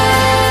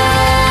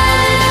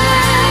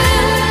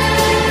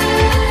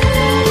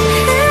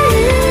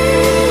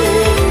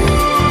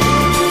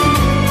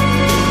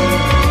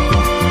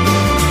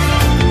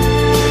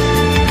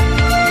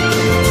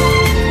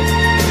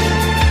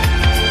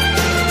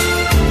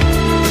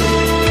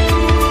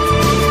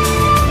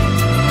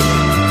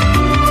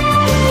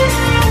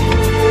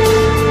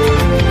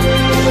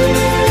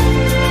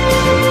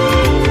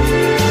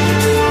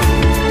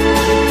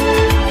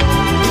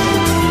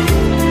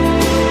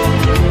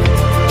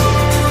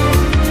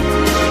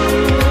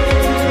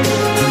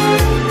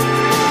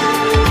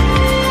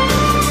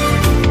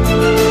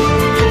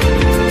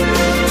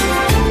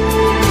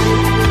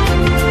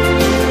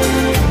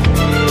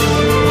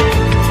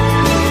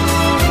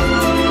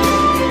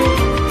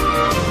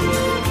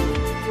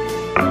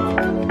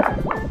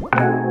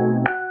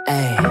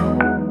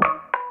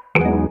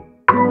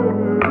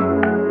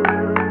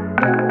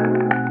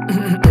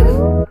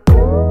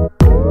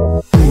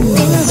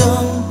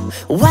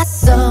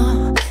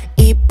왔어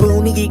이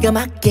분위기가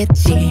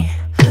맞겠지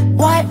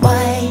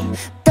Why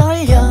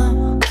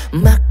떨려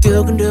막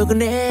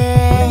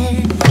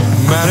두근두근해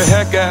말을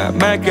할까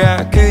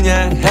말까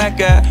그냥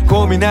할까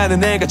고민하는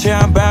내가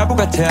참 바보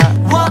같아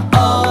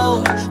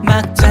Whoa,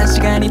 막장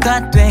시간이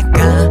다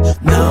될까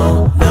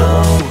No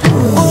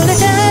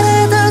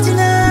오늘따라 더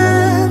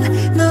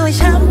진한 너의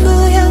샴푸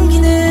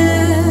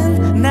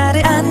향기는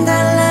나를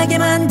안달나게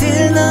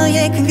만들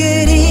너의 큰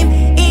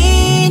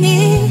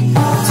그림이니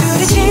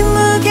둘이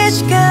침묵의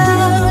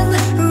시간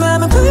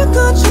맘은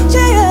불꽃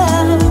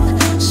축제야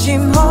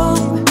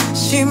심호흡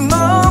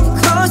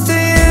close to you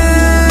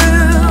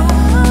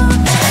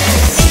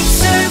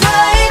입술과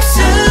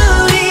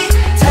입술이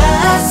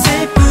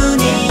닿았을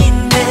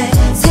뿐인데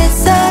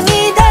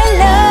세상이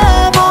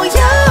달라 보여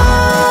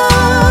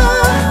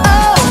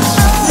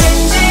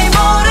왠지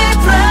모를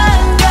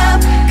불안감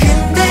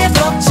근데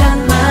벅찬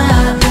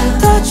마음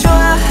더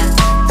좋아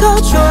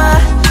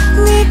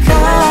네가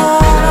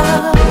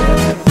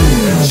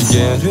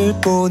시계를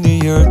보니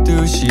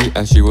 12시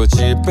아쉬워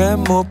집에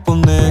못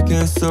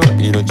보내겠어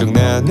이런 적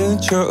나는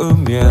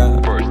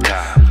처음이야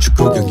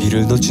축구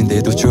경기를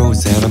놓친데도 좋은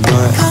사람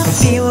너야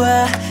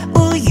커피와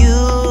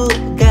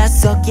우유가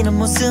섞이는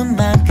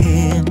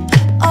모습만큼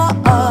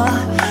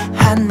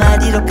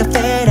한마디로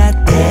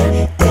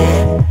카페라떼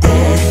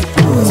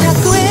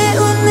자꾸 왜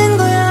웃는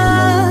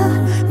거야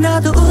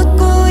나도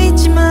웃고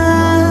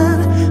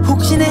있지만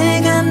혹시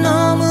내가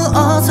너무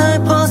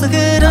어설퍼서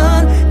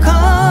그런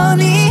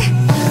거니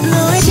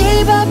너의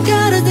집앞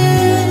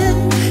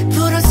가르는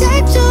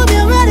푸른색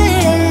조명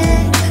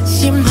아래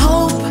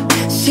심호흡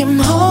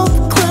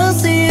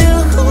close to you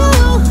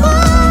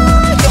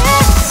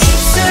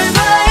입술과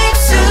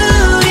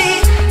입술이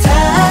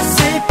닿았을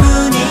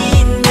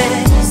뿐인데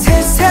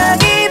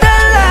세상이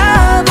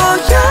달라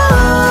보여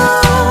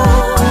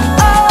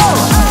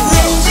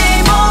왠지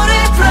모를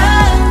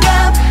불안감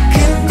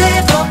근데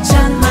벅찬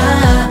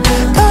마음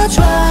더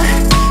좋아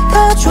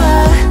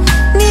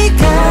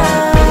네가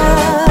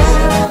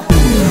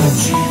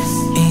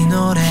이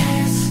노래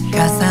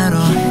가사로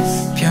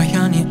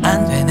표현이 안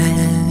되네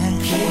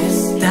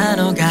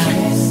단어가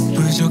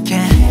부족해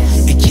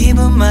이 기분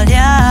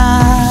말야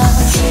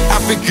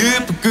앞에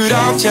그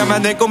부끄러움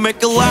참아낼 꿈의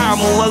끌라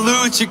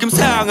몰라 지금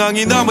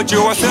상황이 너무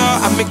좋아서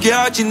안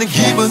믿겨지는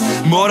기분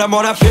뭐라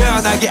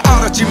표현하기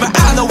어렵지만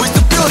I know it's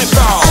so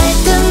beautiful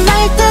알듯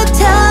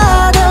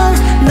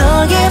말듯하던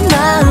너의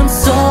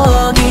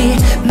마음속이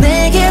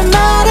내게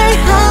말을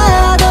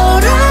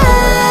하더라고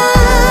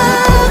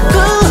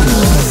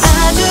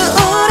아주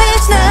오래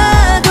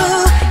지나도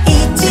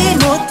잊지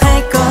못할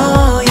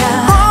거야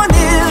오늘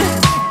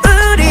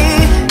우리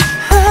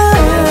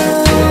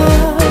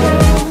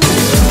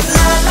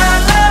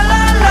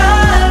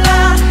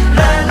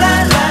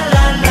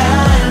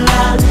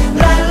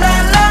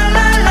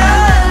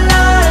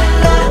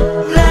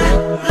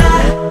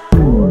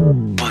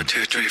One,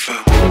 two, three, four.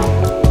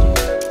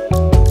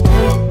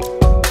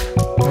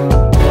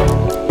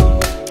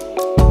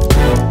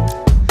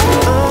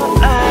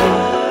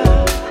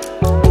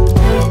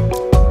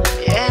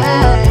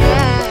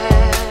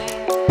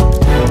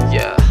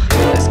 Yeah,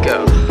 let's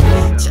go.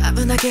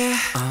 차분하게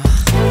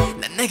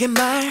난 내게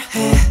말해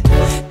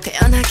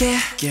태연하게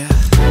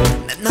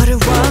난 너를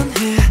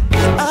원해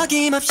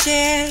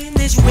어김없이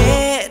내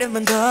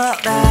주위를만 돌아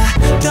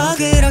또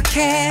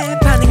그렇게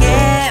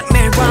반응해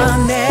매일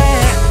원해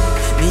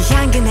네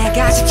향기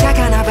내가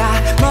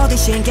집착하나봐 모든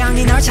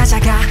신경이 널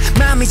찾아가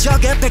마음이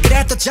조급해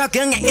그래 또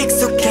적응해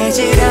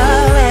익숙해지려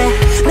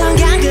해넌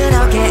그냥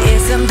그렇게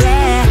있으면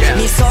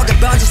돼네 속을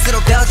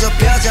번질수록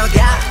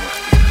펴져가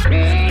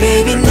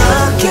Baby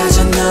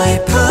느껴져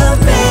너의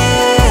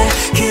품에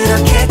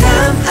그렇게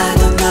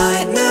담아도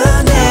너의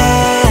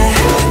눈에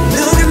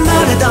누굴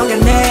뭐라던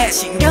간에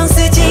신경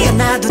쓰지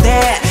않아도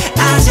돼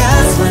I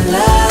just want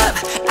love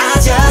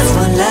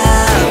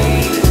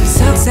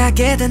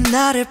속삭이던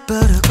너를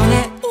부르곤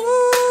해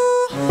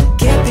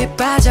깊이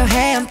빠져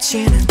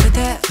헤엄치는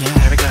듯해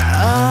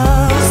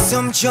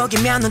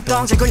숨죽이면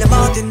눈동자 걸려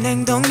모든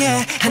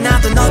행동에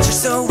하나도 놓칠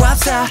수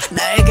없어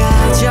날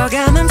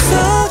가져가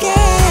맘속에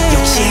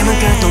욕심은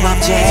끝도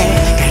없지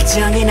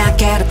갈증이나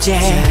괴롭지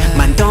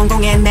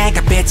만동공에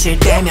내가 빛을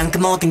떼면 그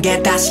모든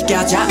게 다시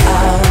껴져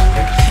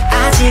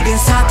아직은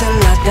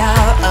서툴러도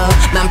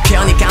난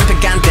편히 깡패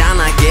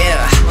간단하게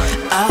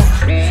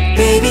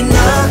Baby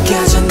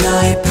느껴져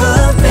너의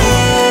품에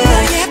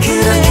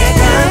그렇게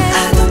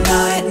담아도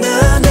너의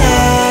눈에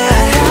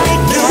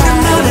누가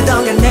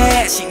뭐라던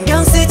간에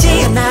신경 쓰지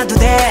않아도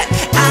돼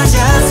I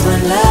just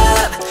want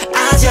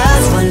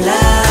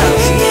love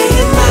내게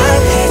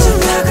말해줘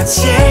다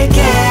거칠게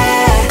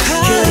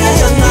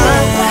그래도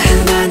너와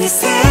나만의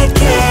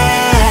세계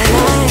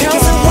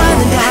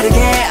평소와는 다르게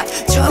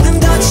조금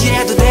더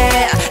취해도 돼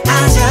I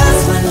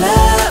just want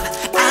love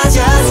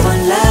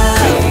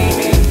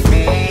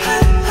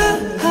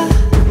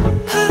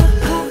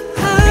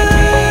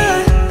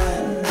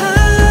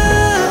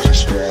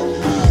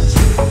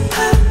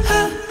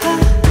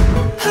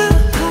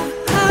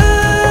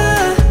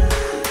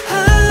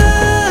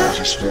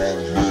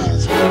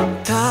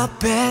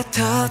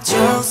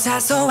뱉어줘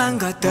사소한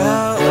것도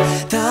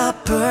더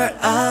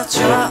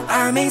풀어줘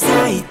arm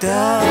사이도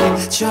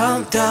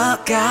좀 더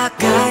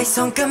가까이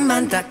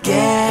손끝만 닿게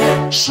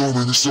So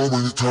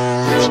many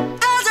times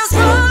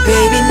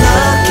Baby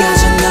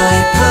느껴져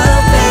너의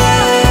품에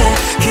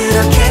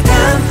그렇게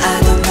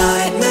담아도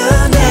너의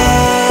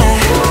눈에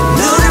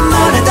눈을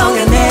멀어도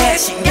간에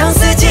신경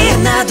쓰지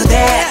않아도 돼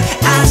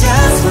I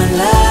just want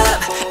love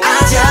I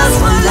just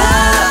want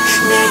love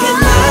내게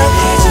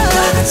말해줘 더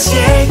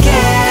거칠게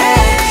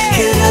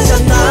그려져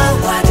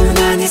너와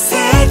둘만의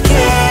세계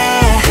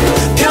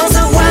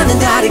평소와는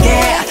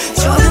다르게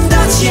조금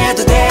더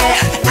취해도 돼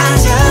I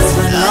just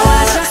want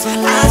love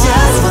I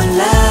just want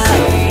love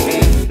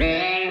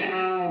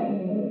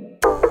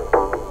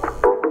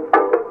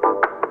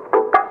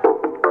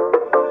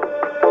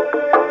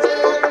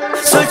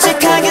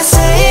솔직하게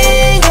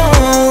say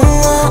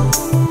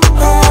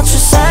what you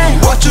say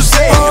What you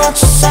say what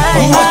you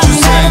say What you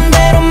say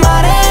나름대로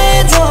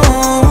말해줘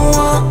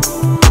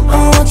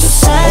what you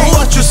say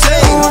What you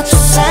say what you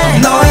say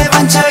너의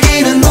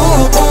반짝이는 눈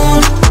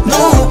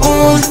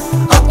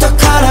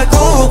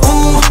어떡하라고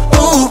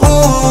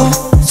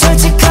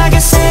솔직하게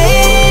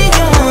say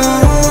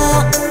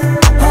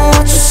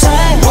what you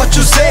say What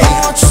you say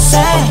what you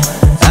say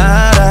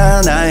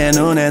알아 나의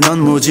눈에 넌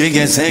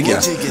무지개 새겨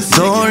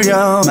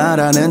돌려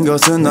말하는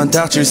것은 넌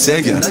닥칠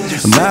새겨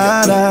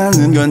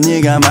말하는 건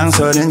네가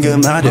망설인 그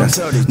말이야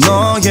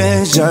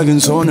너의 작은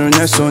손을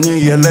내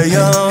손이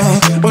열려요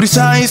우리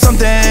사이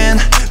something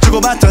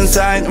주고받던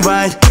sign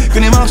right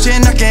끊임없이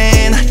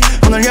knocking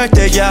오늘 열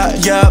때야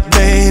yeah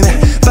baby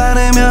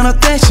빠르면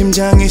어때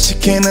심장이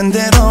시키는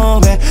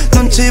대로 해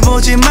눈치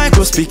보지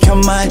말고 speak on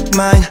my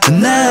mind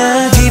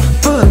나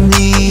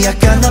기분이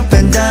약간 up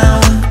and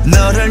down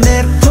너를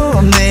내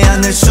품에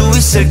안을 수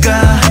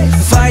있을까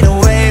Find a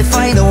way,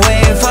 find a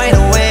way, find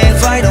a way,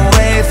 find a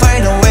way,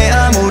 find a way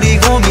아무리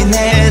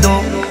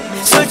고민해도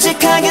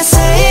솔직하게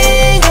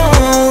say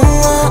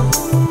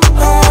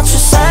what you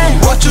say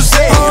What you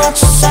say what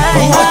you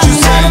say What you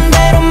say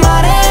나름대로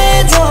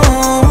말해줘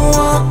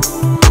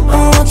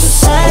what you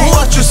say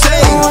What you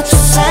say what you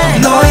say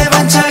너의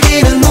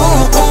반짝이는 눈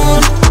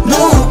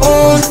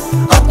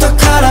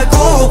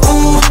어떡하라고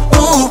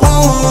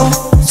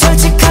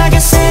솔직하게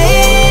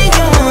say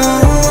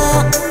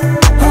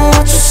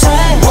what you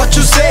say What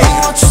you say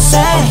what you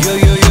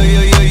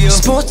say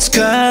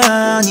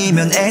스포츠카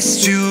아니면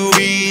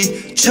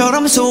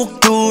SUV처럼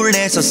속도를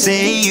내서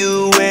say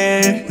you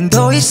will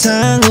더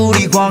이상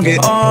우리 관계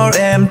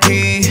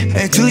RMP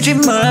두지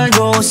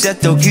말고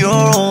set the gear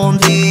on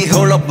D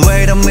Hold up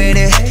wait a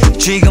minute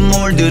지금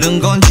뭘 들은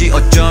건지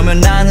어쩌면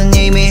나는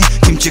이미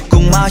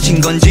김치국 마신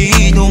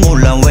건지도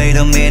몰라 wait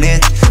a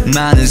minute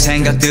많은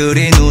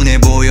생각들이 눈에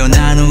보여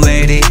나는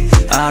ready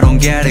I don't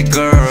get it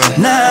girl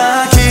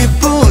나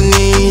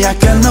기분이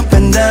약간 up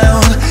and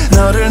down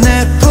너를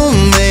내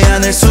품에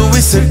안을 수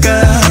있을까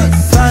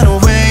Find a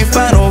way,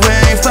 find a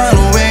way, find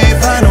a way,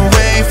 find a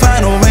way,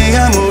 find a way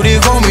아무리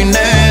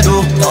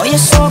고민해도 너의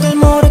속을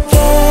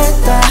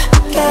모르겠다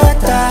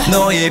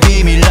너의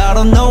비밀 I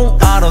don't know,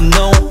 I don't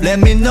know Let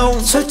me know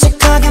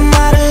솔직하게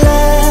말을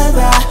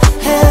해봐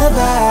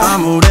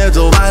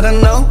아무래도 I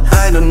don't know,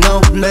 I don't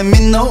know Let me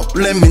know,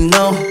 let me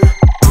know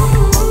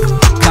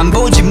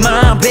간보지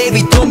마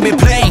baby don't be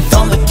playing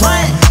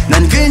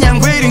난 그냥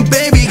waiting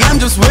baby I'm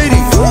just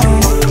waiting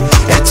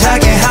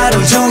애타게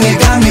하루 종일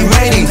got me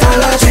waiting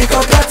달라질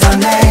것 같아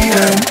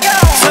내일은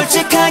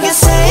솔직하게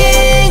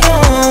say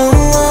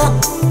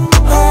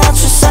what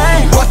you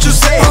say What you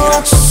say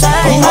what you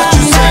say What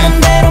you say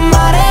나름대로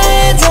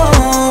말해줘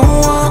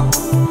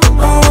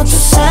what you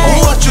say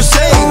What you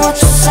say what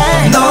you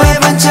say 너의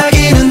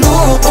반짝이는 눈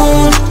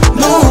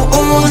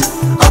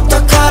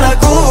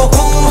어떡하라고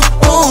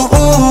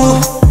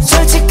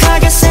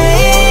솔직하게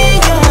say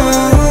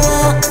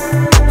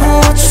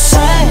what you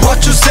say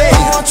What you say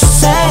what you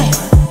say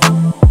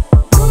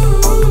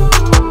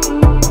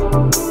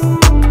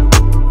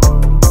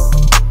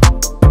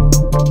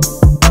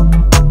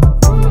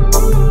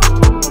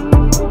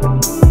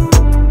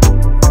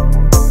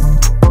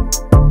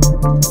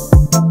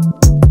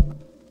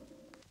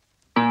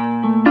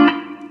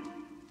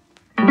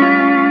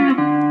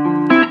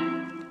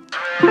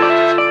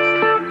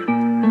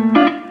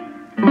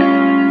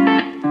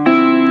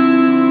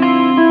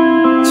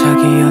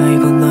자기야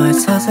이건 너의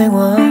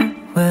사생활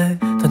왜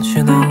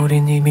던지나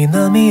우린 이미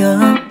남이야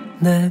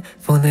내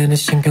폰에는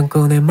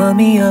신경꺼 내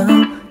맘이야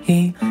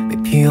이미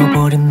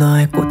피어버린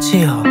너의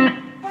꽃이야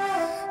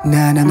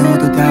나나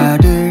너도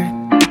다를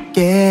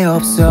게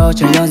없어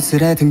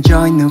자연스레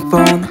등져있는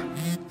폰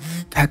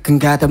가끔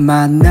가다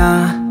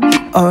만나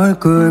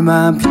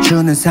얼굴만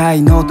비추는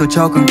사이 너도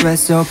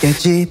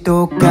적응됐었겠지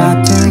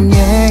똑같은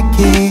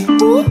얘기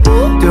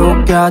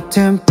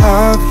똑같은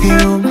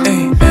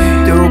perfume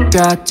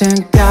똑같은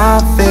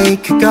카페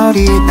그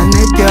거리 난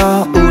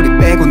느껴 우리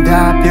빼곤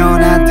다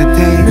변한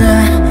듯해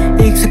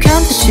나 익숙한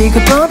듯이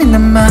가버린 내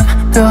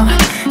맘도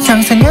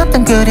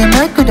상상했던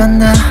그림을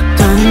그렸나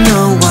Don't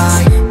know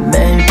why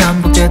매일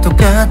반복돼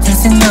똑같은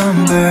새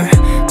number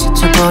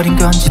지쳐버린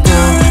건지도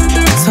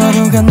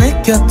서로가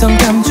느꼈던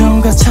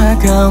감정과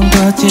차가운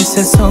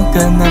거짓에 속아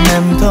난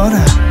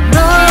맴돌아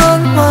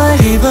넌 왜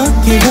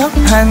기겁기겁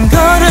한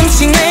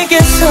걸음씩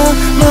내게서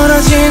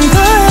멀어진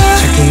거야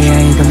자기야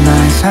이건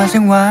나의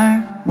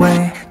사생활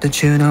왜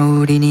Don't you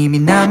know 우린 이미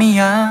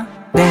남이야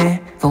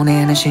내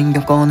폰에는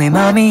신경 내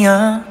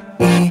맘이야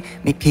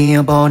이미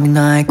피어버린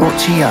나의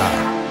꽃이야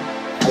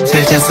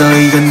살짝서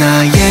이건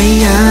나의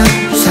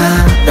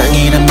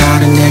사랑이란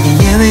말은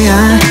내겐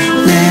예외야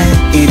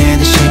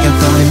내일에는 신경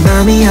내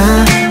맘이야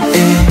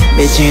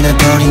이미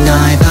지나버린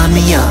나의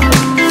밤이야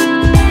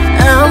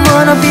I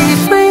wanna be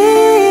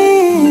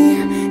free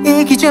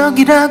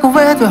이기적이라고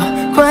해도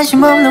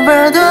관심 없는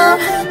말도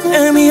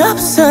의미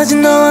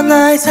없어진 너와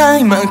나의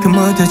사이만큼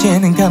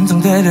묻어지는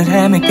감정들을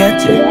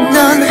헤매겠지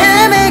넌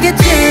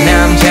헤매겠지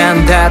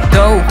남자는 다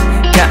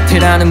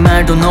똑같으라는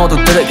말도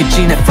너도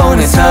들었겠지 내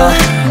폰에서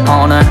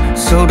오늘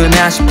술은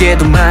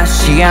아쉽게도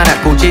맛이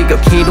않았고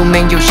지겹기도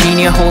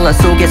맨정신이 혼란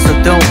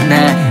속에서도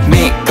날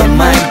믿고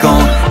말고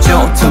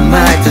좋든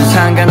말든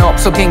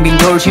상관없어 빙빙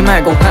돌지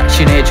말고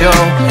확신해줘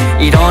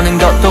이러는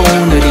것도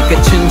오늘이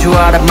끝인 줄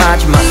알아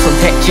마지막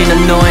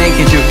선택지는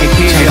너에게 줄게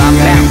기회가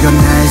자기야 이건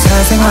나의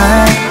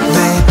사생활 왜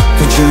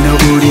Don't you know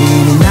우린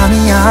이미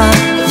남이야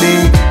네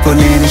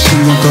보내는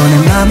신경도 내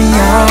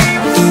맘이야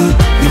이미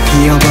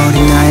피어버린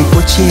나의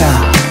꽃이야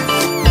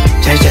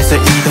잘 잤어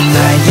이건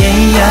나의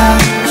예야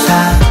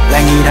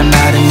사랑이란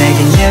말은 내겐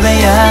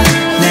예외야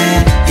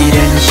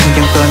내일에는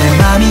신경도 내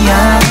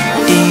맘이야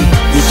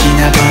이미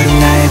지나버린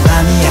나의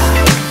밤이야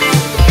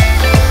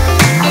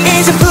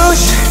이제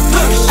push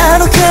I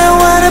don't care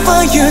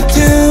whatever you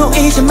do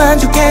이제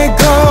만족해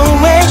go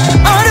away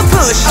All the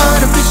push 날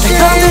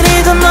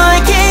건드리던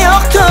너의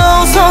기억도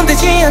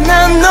손대지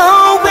않아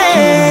no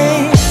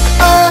way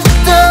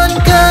어떤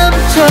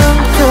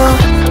감정도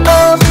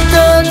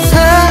없던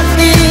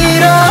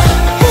사이로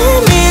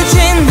이미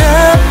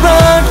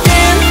지나버린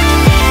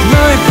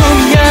너의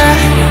꿈이야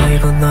자기야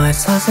이건 너의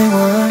사생활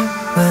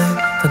왜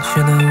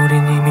단추는 우린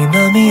이미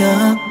남이야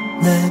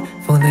내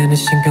폰에는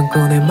신경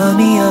꺼내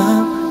맘이야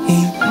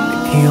이미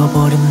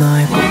피어버린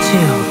나의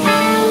꽃이야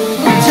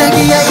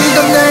자기야 이건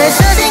나의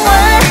사생활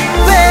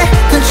왜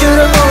단추는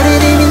우린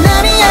이미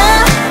남이야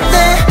내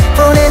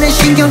폰에는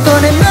신경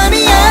꺼내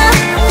맘이야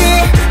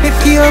이미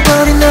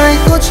피어버린 나의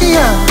꽃이야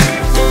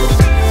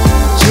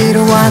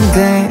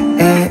지루한데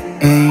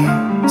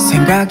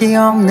생각이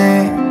없네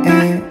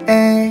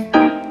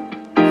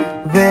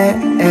왜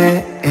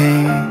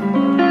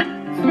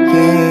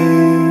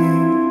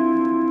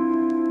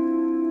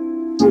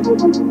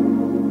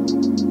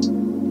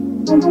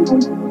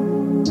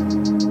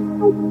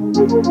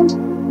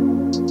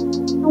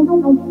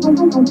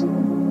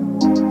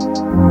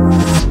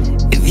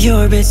If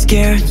you're a bit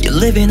scared, you're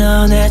living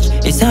on edge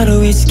It's how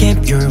to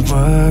escape your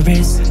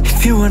worries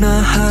If you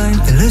wanna hide,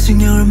 then losing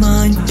your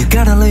mind You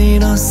gotta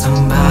lean on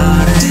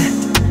somebody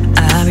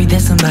I'll be there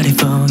somebody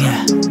for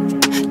ya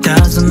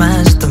Doesn't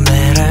matter, don't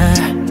matter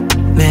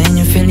When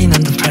you're feeling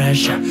under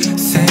pressure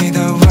Say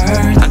the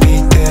word, I'll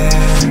be there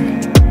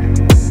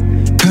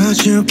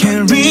Cause you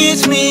can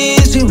reach me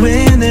easy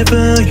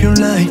whenever you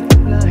like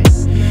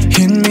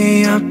Hit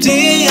me up,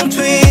 DM,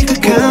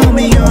 tweet, call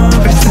me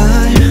over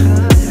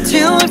time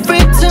Till we're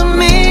free to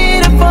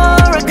meet up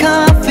for a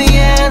coffee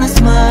and a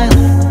smile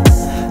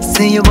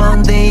See you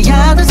on the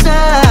other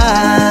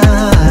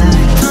side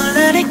Don't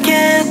let it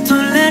get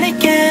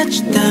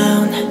you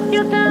down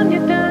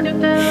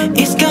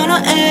It's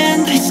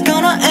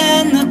gonna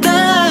end, no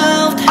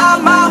doubt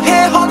I'm out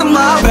here holding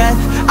my breath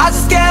I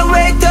just can't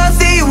wait to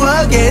see you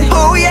again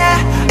Oh yeah,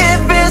 it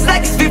feels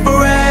like it's been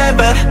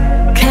forever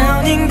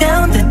Counting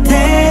down the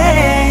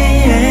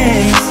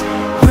days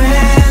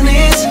When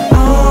it's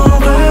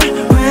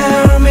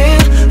overwhelming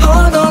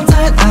Hold on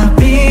tight, I'll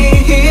be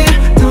here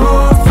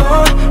Don't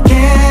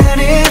forget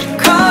it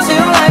Cause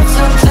in life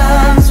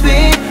sometimes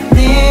we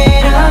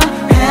need a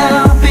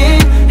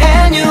helping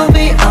And you'll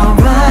be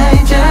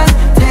alright Just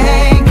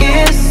take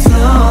it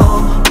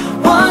slow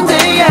One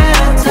day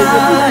at a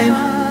time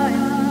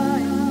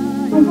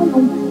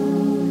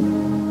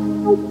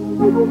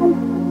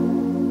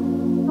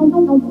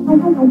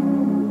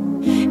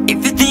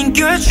If you think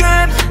you're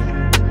trapped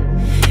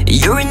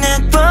You're in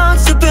that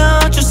box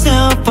about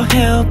yourself I'll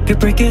help you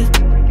break it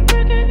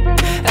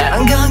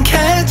I'm gonna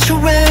catch you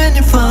when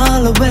you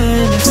fall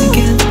when you're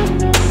sinking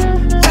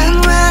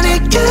And when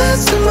it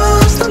gets the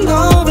most I'm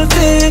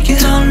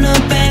overthinking Don't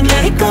look back,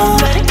 let it go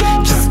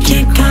Just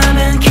keep calm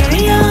and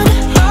carry on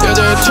Yeah,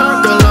 they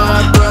talk a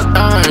lot, but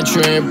I ain't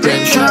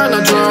tripping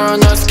Tryna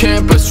drown us,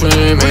 keep us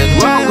streaming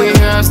What we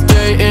have,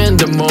 stay in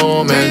the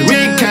moment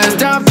We can't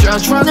stop,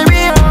 just running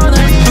beyond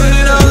it Put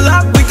it all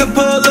up, we can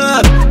pull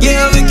up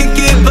Yeah, we can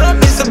give up,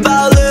 it's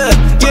about love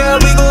Yeah,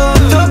 we go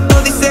on top,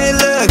 all they say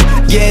look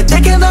Yeah,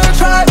 they can all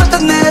try, but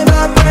they'll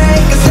never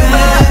break us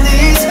When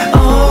it's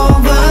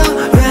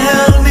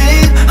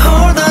overwhelming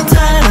Hold on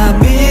tight, I'll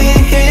be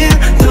here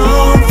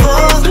Don't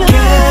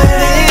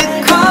forget it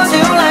Cause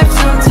in life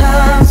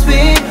sometimes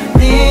we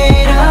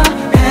need a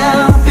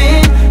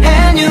helping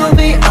And you'll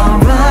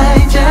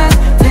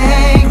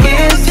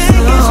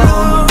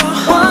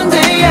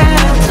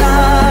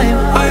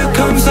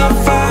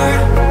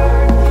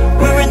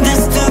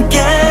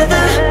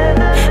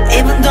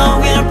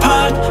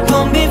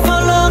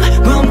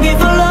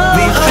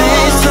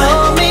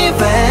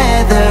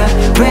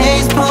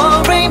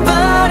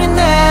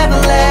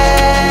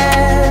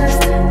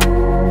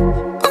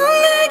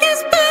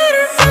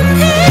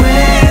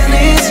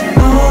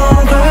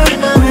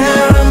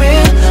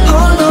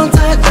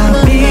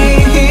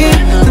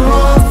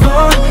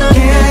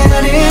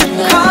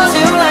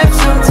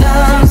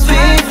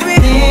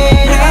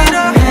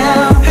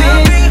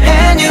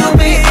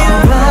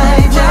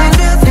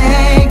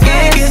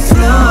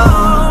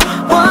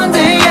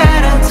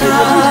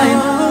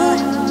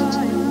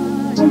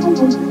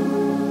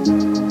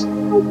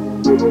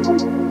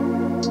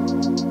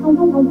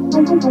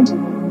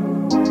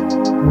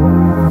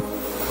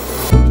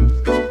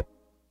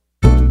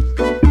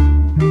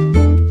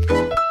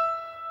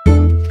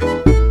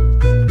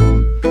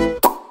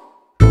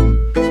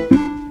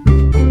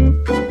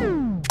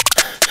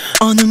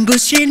어느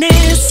부신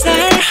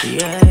햇살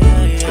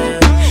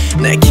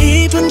내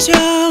기분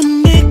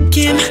좋은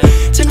느낌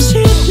잠시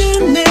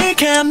눈을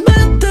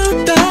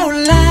감아도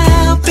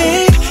떠올라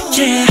babe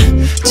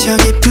yeah. 저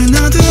깊은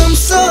어둠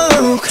속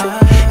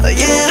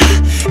yeah.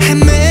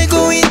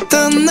 헤매고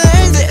있던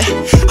날들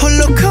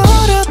홀로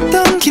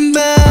걸었던 긴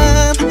밤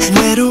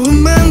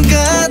외로움만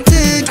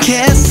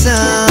가득했어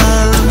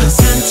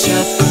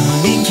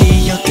상처뿐인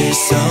기억들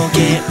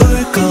속에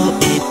울고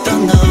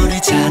있던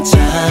너를 찾아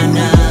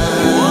난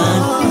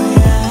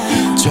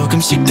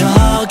조금씩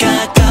더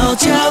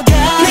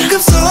가까워져가 내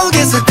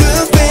꿈속에서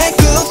굿백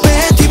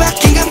굿백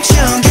뒤바뀐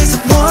감정 계속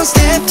one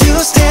step two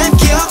step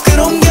기억을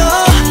옮겨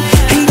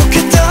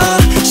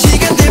행복했던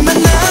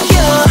시간들만 남겨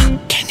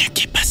Can you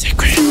keep a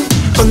secret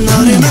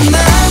너를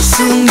만난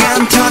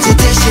순간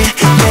터지듯이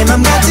내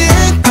맘 가득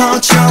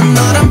퍼져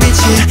너란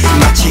빛이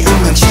마치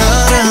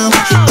운명처럼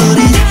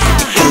우린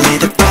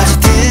이끌리듯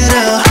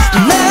빠져들어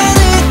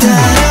나를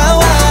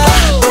따라와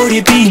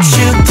우리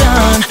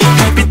비추던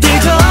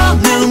별빛들도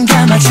눈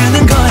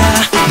감아주는 거야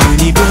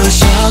눈이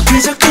부셔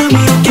그저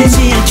꿈으로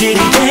깨지 않기를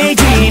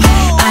daydream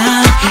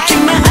I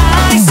keep my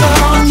eyes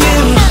on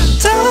you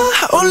더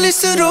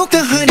올릴수록 더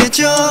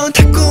흐려져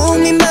다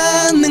꿈이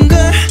많은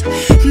걸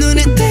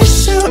눈에 뗄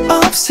수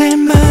없을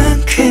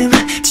만큼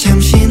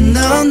잠시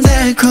넌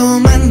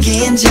달콤한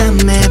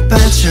긴장에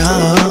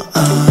빠져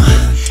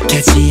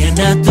깨지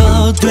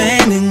않아도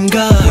되는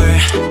걸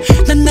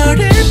난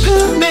너를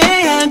품에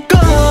안고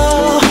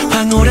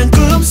황홀한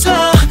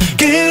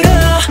꿈속으로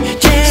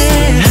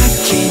yeah.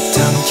 아끼던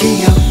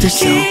기억들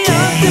속에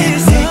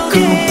헤매고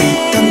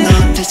있던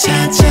너를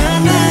찾아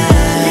난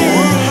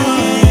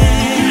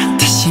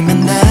다시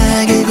만나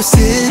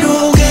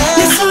그곳으로 가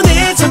내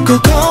손을 잡고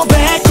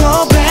고백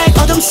고백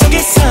어둠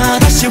속에서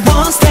다시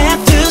one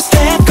step two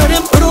step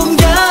걸음을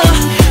옮겨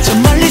저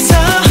멀리서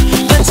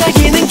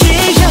반짝이는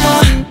기억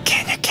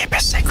Can you keep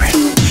it secret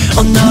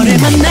너를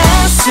만난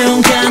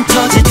순간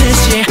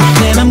터지듯이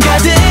내 맘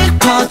가득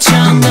퍼져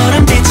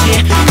너란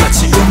빛이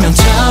마치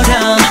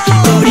운명처럼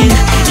우린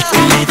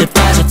이끌리듯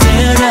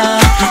빠져들어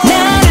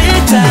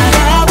나를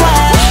따라와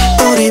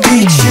우리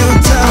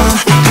비추던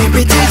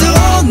별빛들도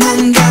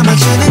눈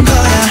감아주는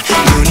거야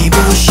눈이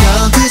부셔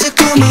그저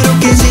꿈으로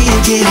깨지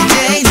않기를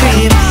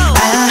daydream I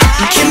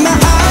keep my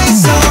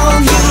eyes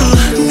on you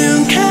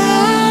눈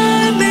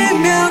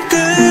감으면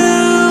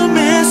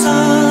꿈에서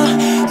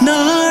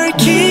널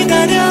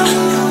기다려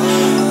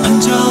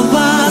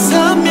번져와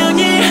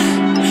선명히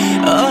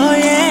oh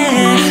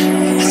yeah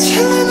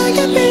찬란하게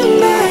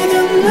빛나던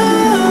너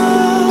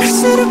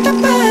갈수록 더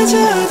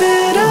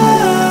빠져들어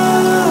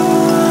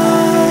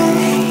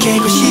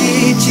깨고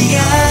싶지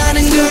않은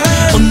걸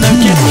널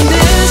깨우는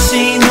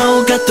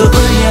신호가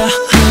떠올려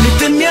눈을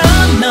뜨면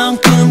넌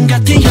꿈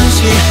같은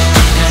현실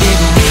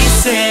기다리고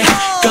있을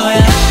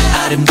거야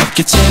아름답게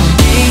채운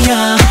기억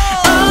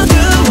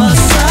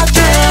어두웠었대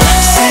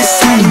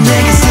세상이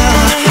내게서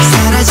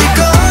사라질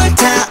걸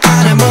다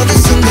알아 모든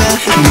순간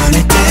눈을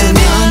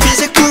뜨면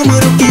그저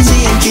꿈으로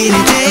깨지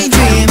않기를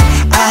daydream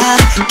I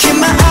keep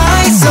my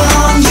eyes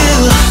on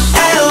you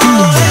에오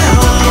에오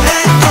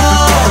에오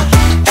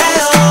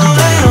에오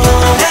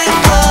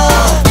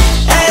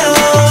에오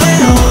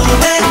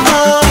에오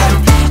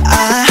I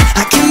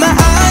keep my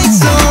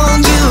eyes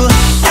on you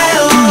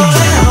에오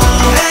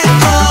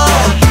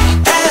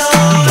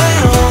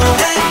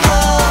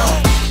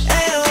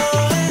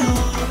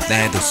에오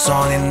내 두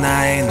손이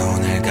나의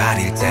눈을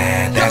가릴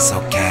때 That's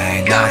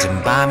okay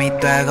낮은 밤이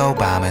되고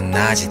밤은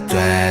낮이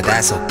돼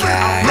That's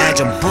okay 내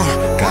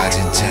전부를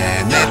가진 채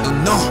내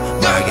눈도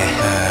멀게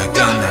해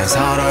끝내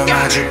서로를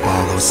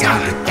마주보고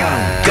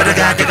상긋해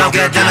그러다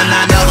뜨겁게 되면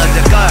난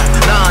너를 걸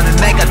너는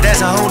내가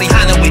돼서 우리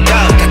하늘 위로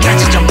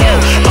각각지 전부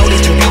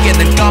우리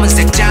주위에는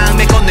검은색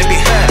장미 꽃잎이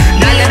흐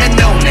날려낸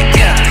눈에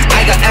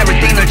I got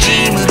everything 널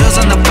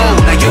짐으로서 나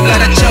보고 Now you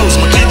gotta choose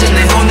뭐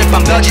괜찮네 오늘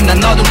밤 거진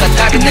난 어둠과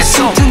답이 내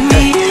손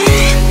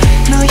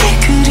너의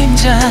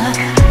그림자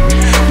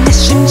내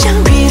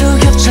심장 위로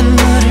겹쳐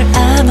너를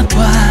안아봐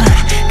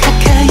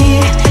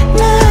가까이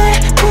날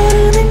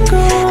부르는 곳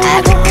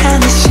아득한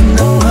내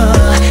신호어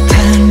다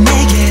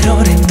내게로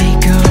let me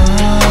go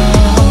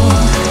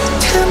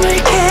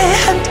드물게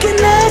함께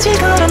낮을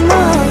걸어 넌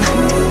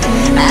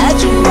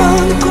아주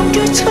먼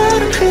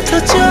꿈결처럼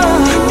흩어져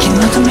긴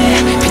어둠에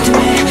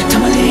비틈에 더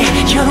멀리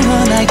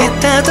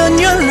영원하겠다던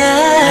your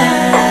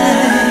life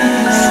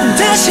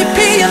다시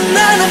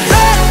피어나는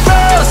black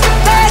rose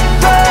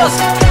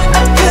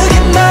아프게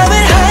맘을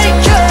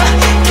핥혀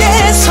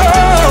계속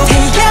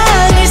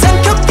태양을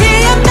삼켜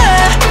피어나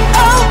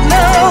oh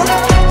no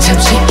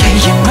잠시 in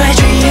my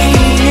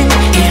dream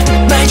in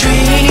my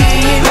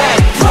dream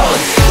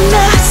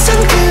낯선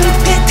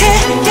그룹의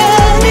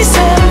태양을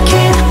삼킨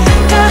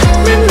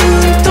까만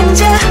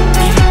눈동자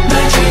in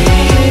my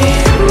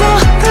dream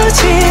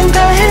멀어진다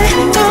해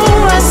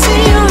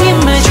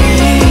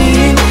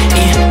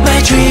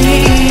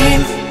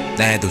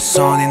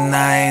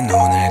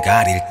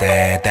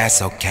때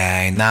That's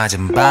okay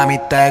낮은 밤이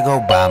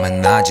되고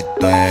밤은 낮이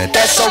돼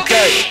That's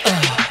okay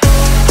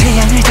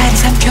태양을 다리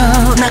삼켜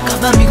낮과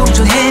밤이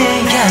공존해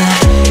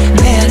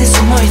내 안에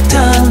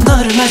숨어있던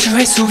너를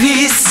마주할 수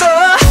있어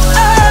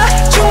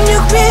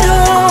종육 위로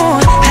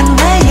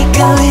하나의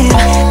끌림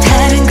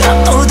다른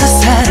건 모두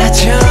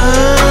사라져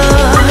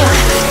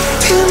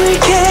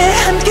드물게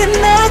함께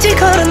낮을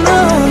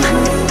걸어놓은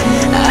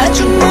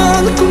아주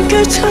먼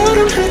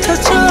꿈결처럼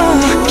흩어져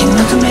긴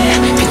어둠에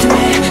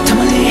믿음에 더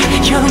멀리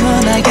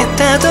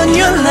영원하겠다던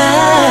your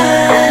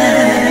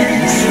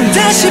lies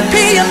다시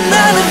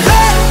피어나는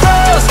bad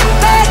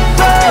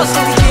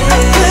rose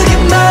그게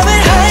맘을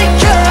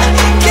핥혀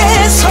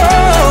계속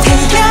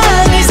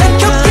태양을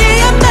삼켜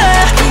피어나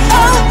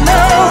oh no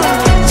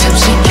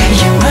잠시간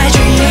you're my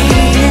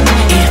dream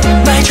you're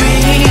my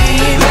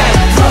dream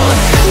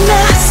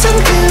낯선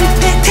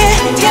그때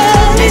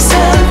태양을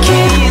삼킨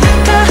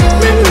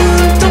까만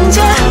눈동자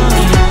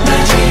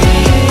my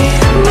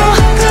dream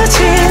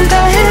멀어진다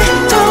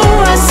해도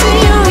I see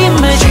you in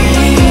my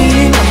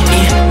dream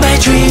in my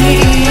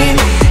dream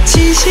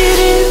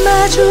진실을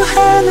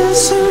마주하는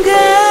순간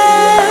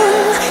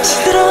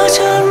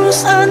시들어져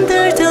rose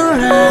under the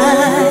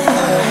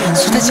light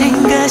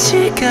쏟아진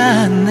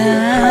가시가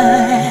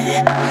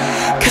날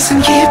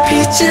가슴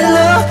깊이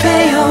찔러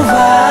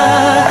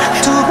베어와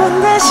두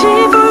번 다시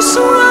볼 수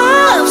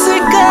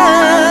없을까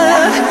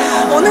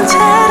오늘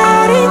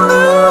차라리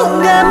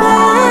눈 감아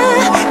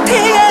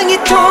태양이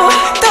또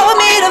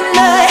떠밀은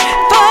날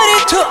But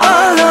it to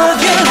all of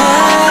your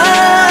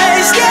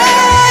lies yeah.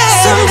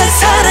 순간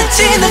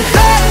사라지는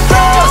bad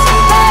rose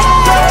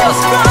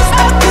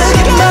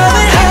그게 맘을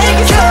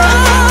핥혀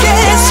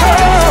계속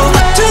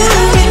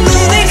어두운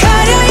눈을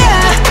가려야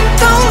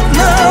don't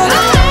know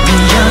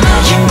미안해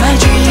in my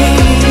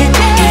dream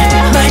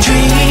in my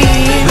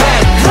dream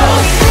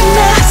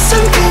낯선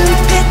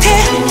그때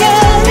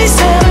태양을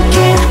삼킨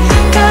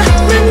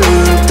까만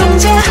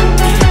눈동자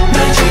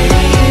my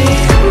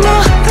dream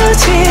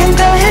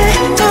멀어진다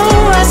해도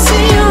I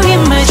see you in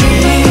my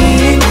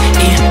dream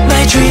in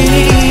my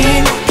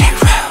dream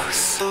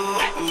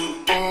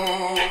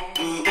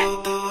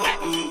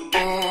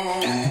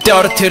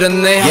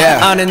떨어뜨렸네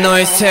안에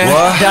너의 새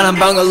단한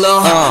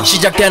방울로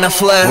시작되는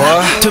flame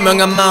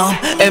투명한 마음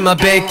in my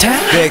big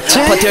time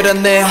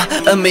퍼뜨렸네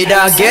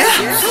은밀하게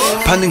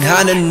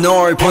반응하는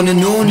널 보는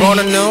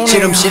눈이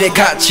실험실에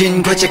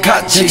갇힌 거체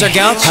같이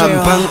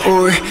한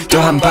방울 또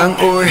한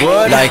방울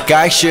Like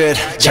I should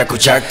자꾸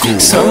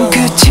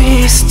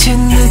손끝이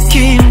스친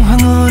느낌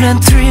황홀한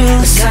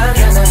thrills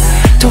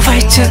또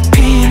활짝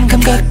핀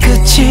감각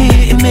끝이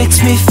It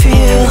makes me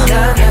feel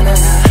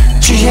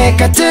취해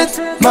가듯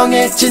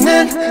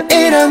멍해지는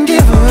이런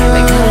기분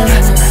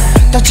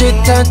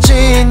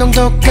터치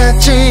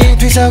농도까지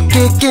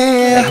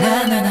뒤섞이게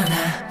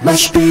My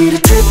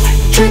spirit drip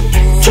drip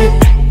drip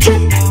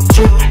drip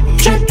drip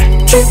drip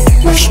drip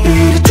My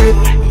spirit drip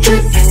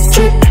drip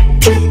drip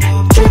drip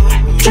drip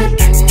drip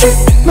drip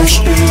My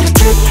spirit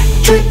drip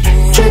drip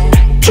drip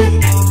drip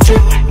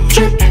drip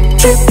drip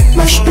drip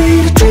My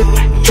spirit drip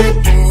drip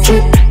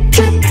drip drip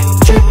drip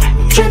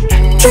drip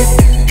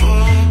drip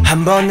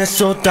한 번에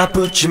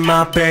쏟아붓지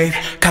마 babe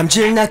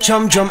감질나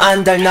점점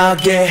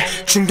안달나게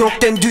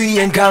중독된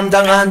뒤엔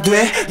감당 안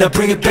돼 Now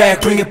bring it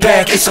back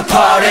it's a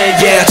party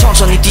yeah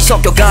천천히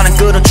뒤섞여가는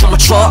그런 춤을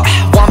춰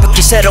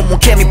완벽히 새로운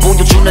케미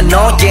보여주는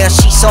너의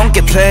시선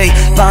깊이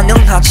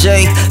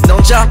반응하지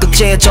넌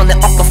자극제에 전에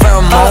upper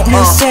pheromone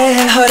어느새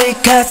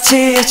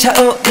허리까지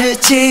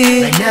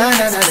차오르지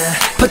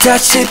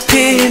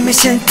보다시피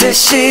미친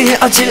듯이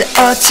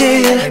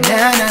어질어질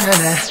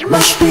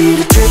My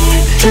spirit drip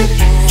drip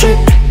drip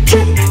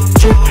drip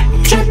drip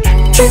drip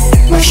drip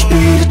My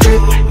spirit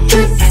drip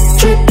drip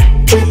drip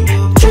drip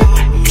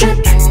drip drip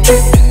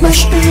drip My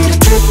spirit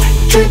drip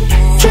drip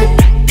drip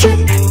drip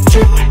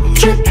drip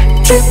drip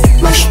drip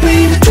My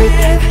spirit drip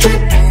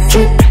drip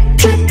drip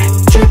drip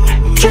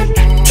drip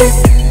drip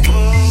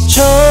drip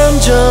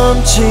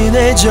점점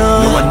진해져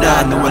너와 나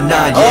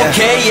yeah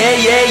Okay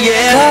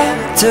yeah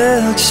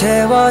가득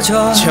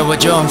채워줘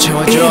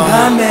이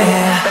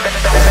밤에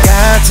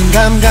같은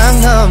감각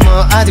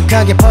넘어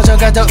아득하게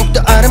퍼져가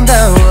더욱더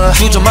아름다워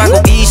주저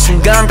말고 이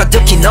순간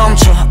가득히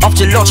넘쳐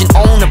엎질러진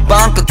오늘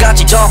밤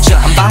끝까지 적셔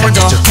한 방울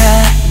더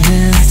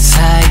가는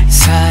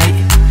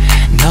사이사이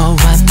너와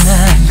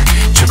난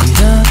조금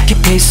더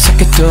깊이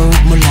섞여도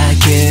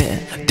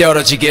몰라게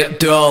떨어지게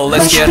또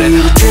Let's get it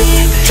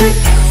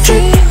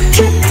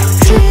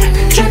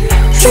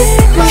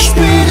My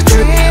spirit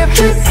drip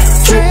drip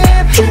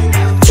drip drip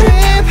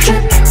drip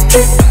drip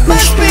drip My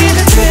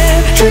spirit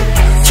drip drip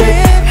drip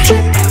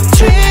drip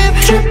drip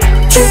drip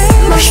drip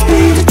My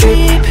spirit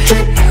drip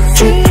drip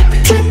drip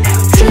drip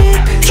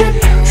drip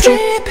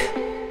drip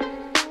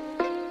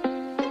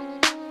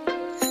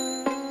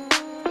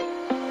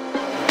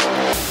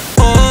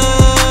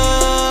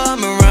Oh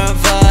I'm around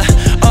fire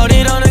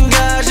어디로는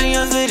가지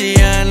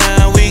연들이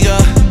않아 We go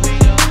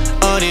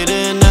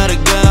어디든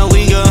나를 가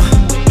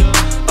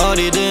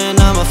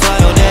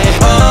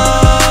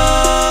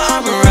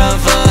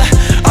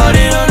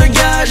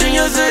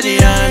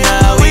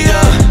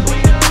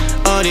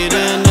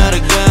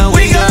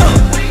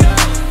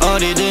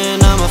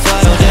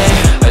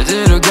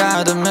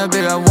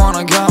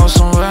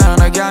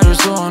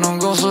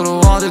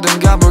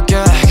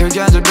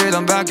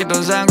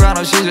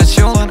없이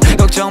지치운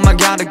걱정만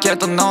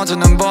가득했던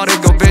어제는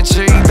버리고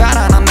빛이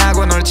달아난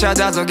나고 널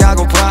찾아서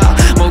가고파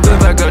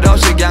목을 것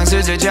없이 그냥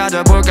슬슬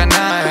찾아볼까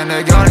나의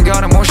내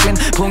걸음 모신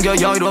풍겨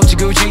여유로 없지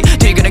굳이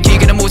뛰기는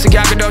기기는 무슨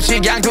각을 없이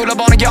그냥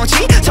둘러보는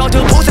경치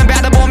서툴 부산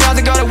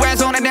받아보면서 걸어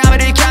왼손에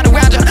아메리카노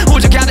완전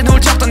훌쩍하는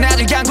훌쩍던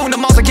나지 그냥 궁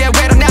넘어서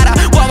계획으로 날아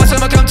와와 술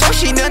먹음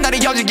쉬는 날이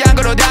여지 그냥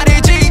걸어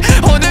다니지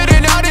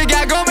오늘은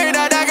어디가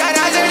고민하다가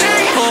나서지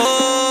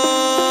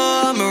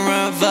Oh, I'm a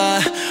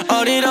rougher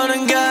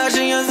어디로는 가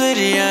신경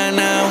쓰지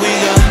않아 We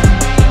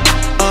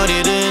go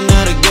어디든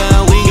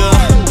나르가 We go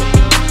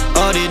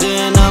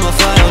어디든 I'm a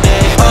fire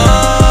day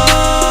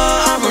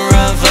Oh, I'm a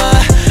rougher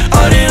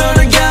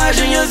어디로는 가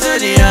신경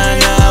쓰지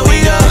않아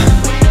We go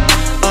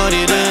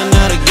어디든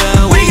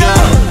나르가 We go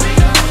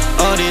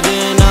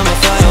어디든 I'm a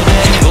fire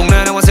day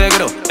동네는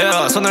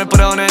원색으로 손을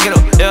풀어내기로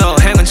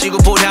행은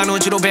지구보다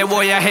우주로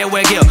배워야 해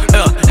외교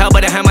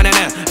해봐야 할 만한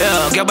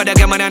겨봐야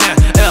할 만한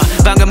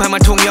방금 한 말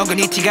통역은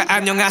이 티가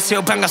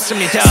안녕하세요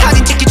반갑습니다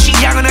사진 찍기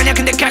취향은 아냐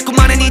근데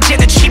깔끔하는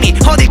이제는 취미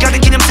어딜 가든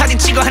기념사진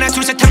찍어 하나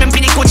둘 셋 하면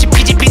비니 꽃이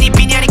피지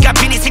비니 하니까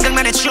비니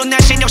생각나네 추운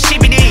날씨엔 역시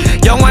비니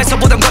영화에서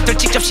보던 것들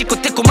직접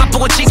씹고 뜯고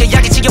맛보고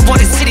즐겨야지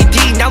지겨버린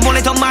 3D 난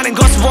원래 더 많은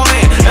것을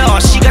원해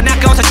시간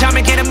아까워서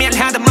잠에 깨는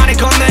미안하단 말을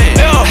건네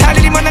할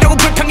일이 많으라고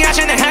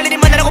불평하잖아 할 일이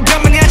많으라고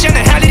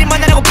변명하잖아 할 일이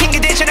많으라고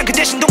핑계대잖아 그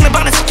대신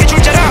동네방은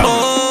스케줄처럼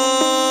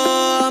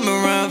Oh, I'm a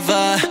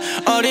rougher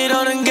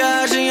어디로는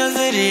가 신경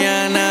쓰지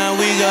않아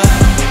We go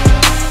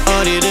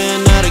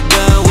어디든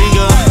나르가 We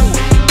go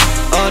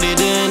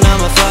어디든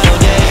I'm a fire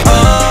day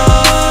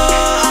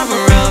Oh, I'm a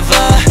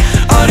rougher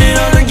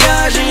어디로는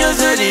가 신경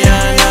쓰지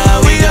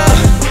않아 We go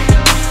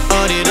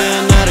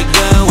어디든 나르가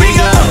We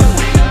go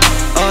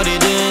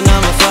어디든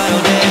I'm a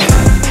fire day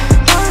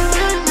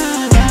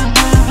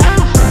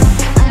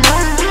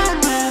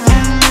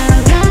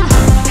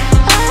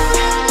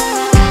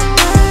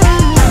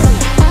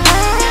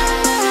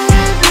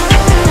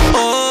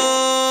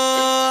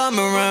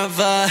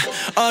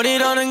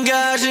어디로는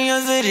가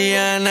신경 쓰지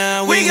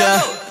않아 We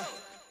go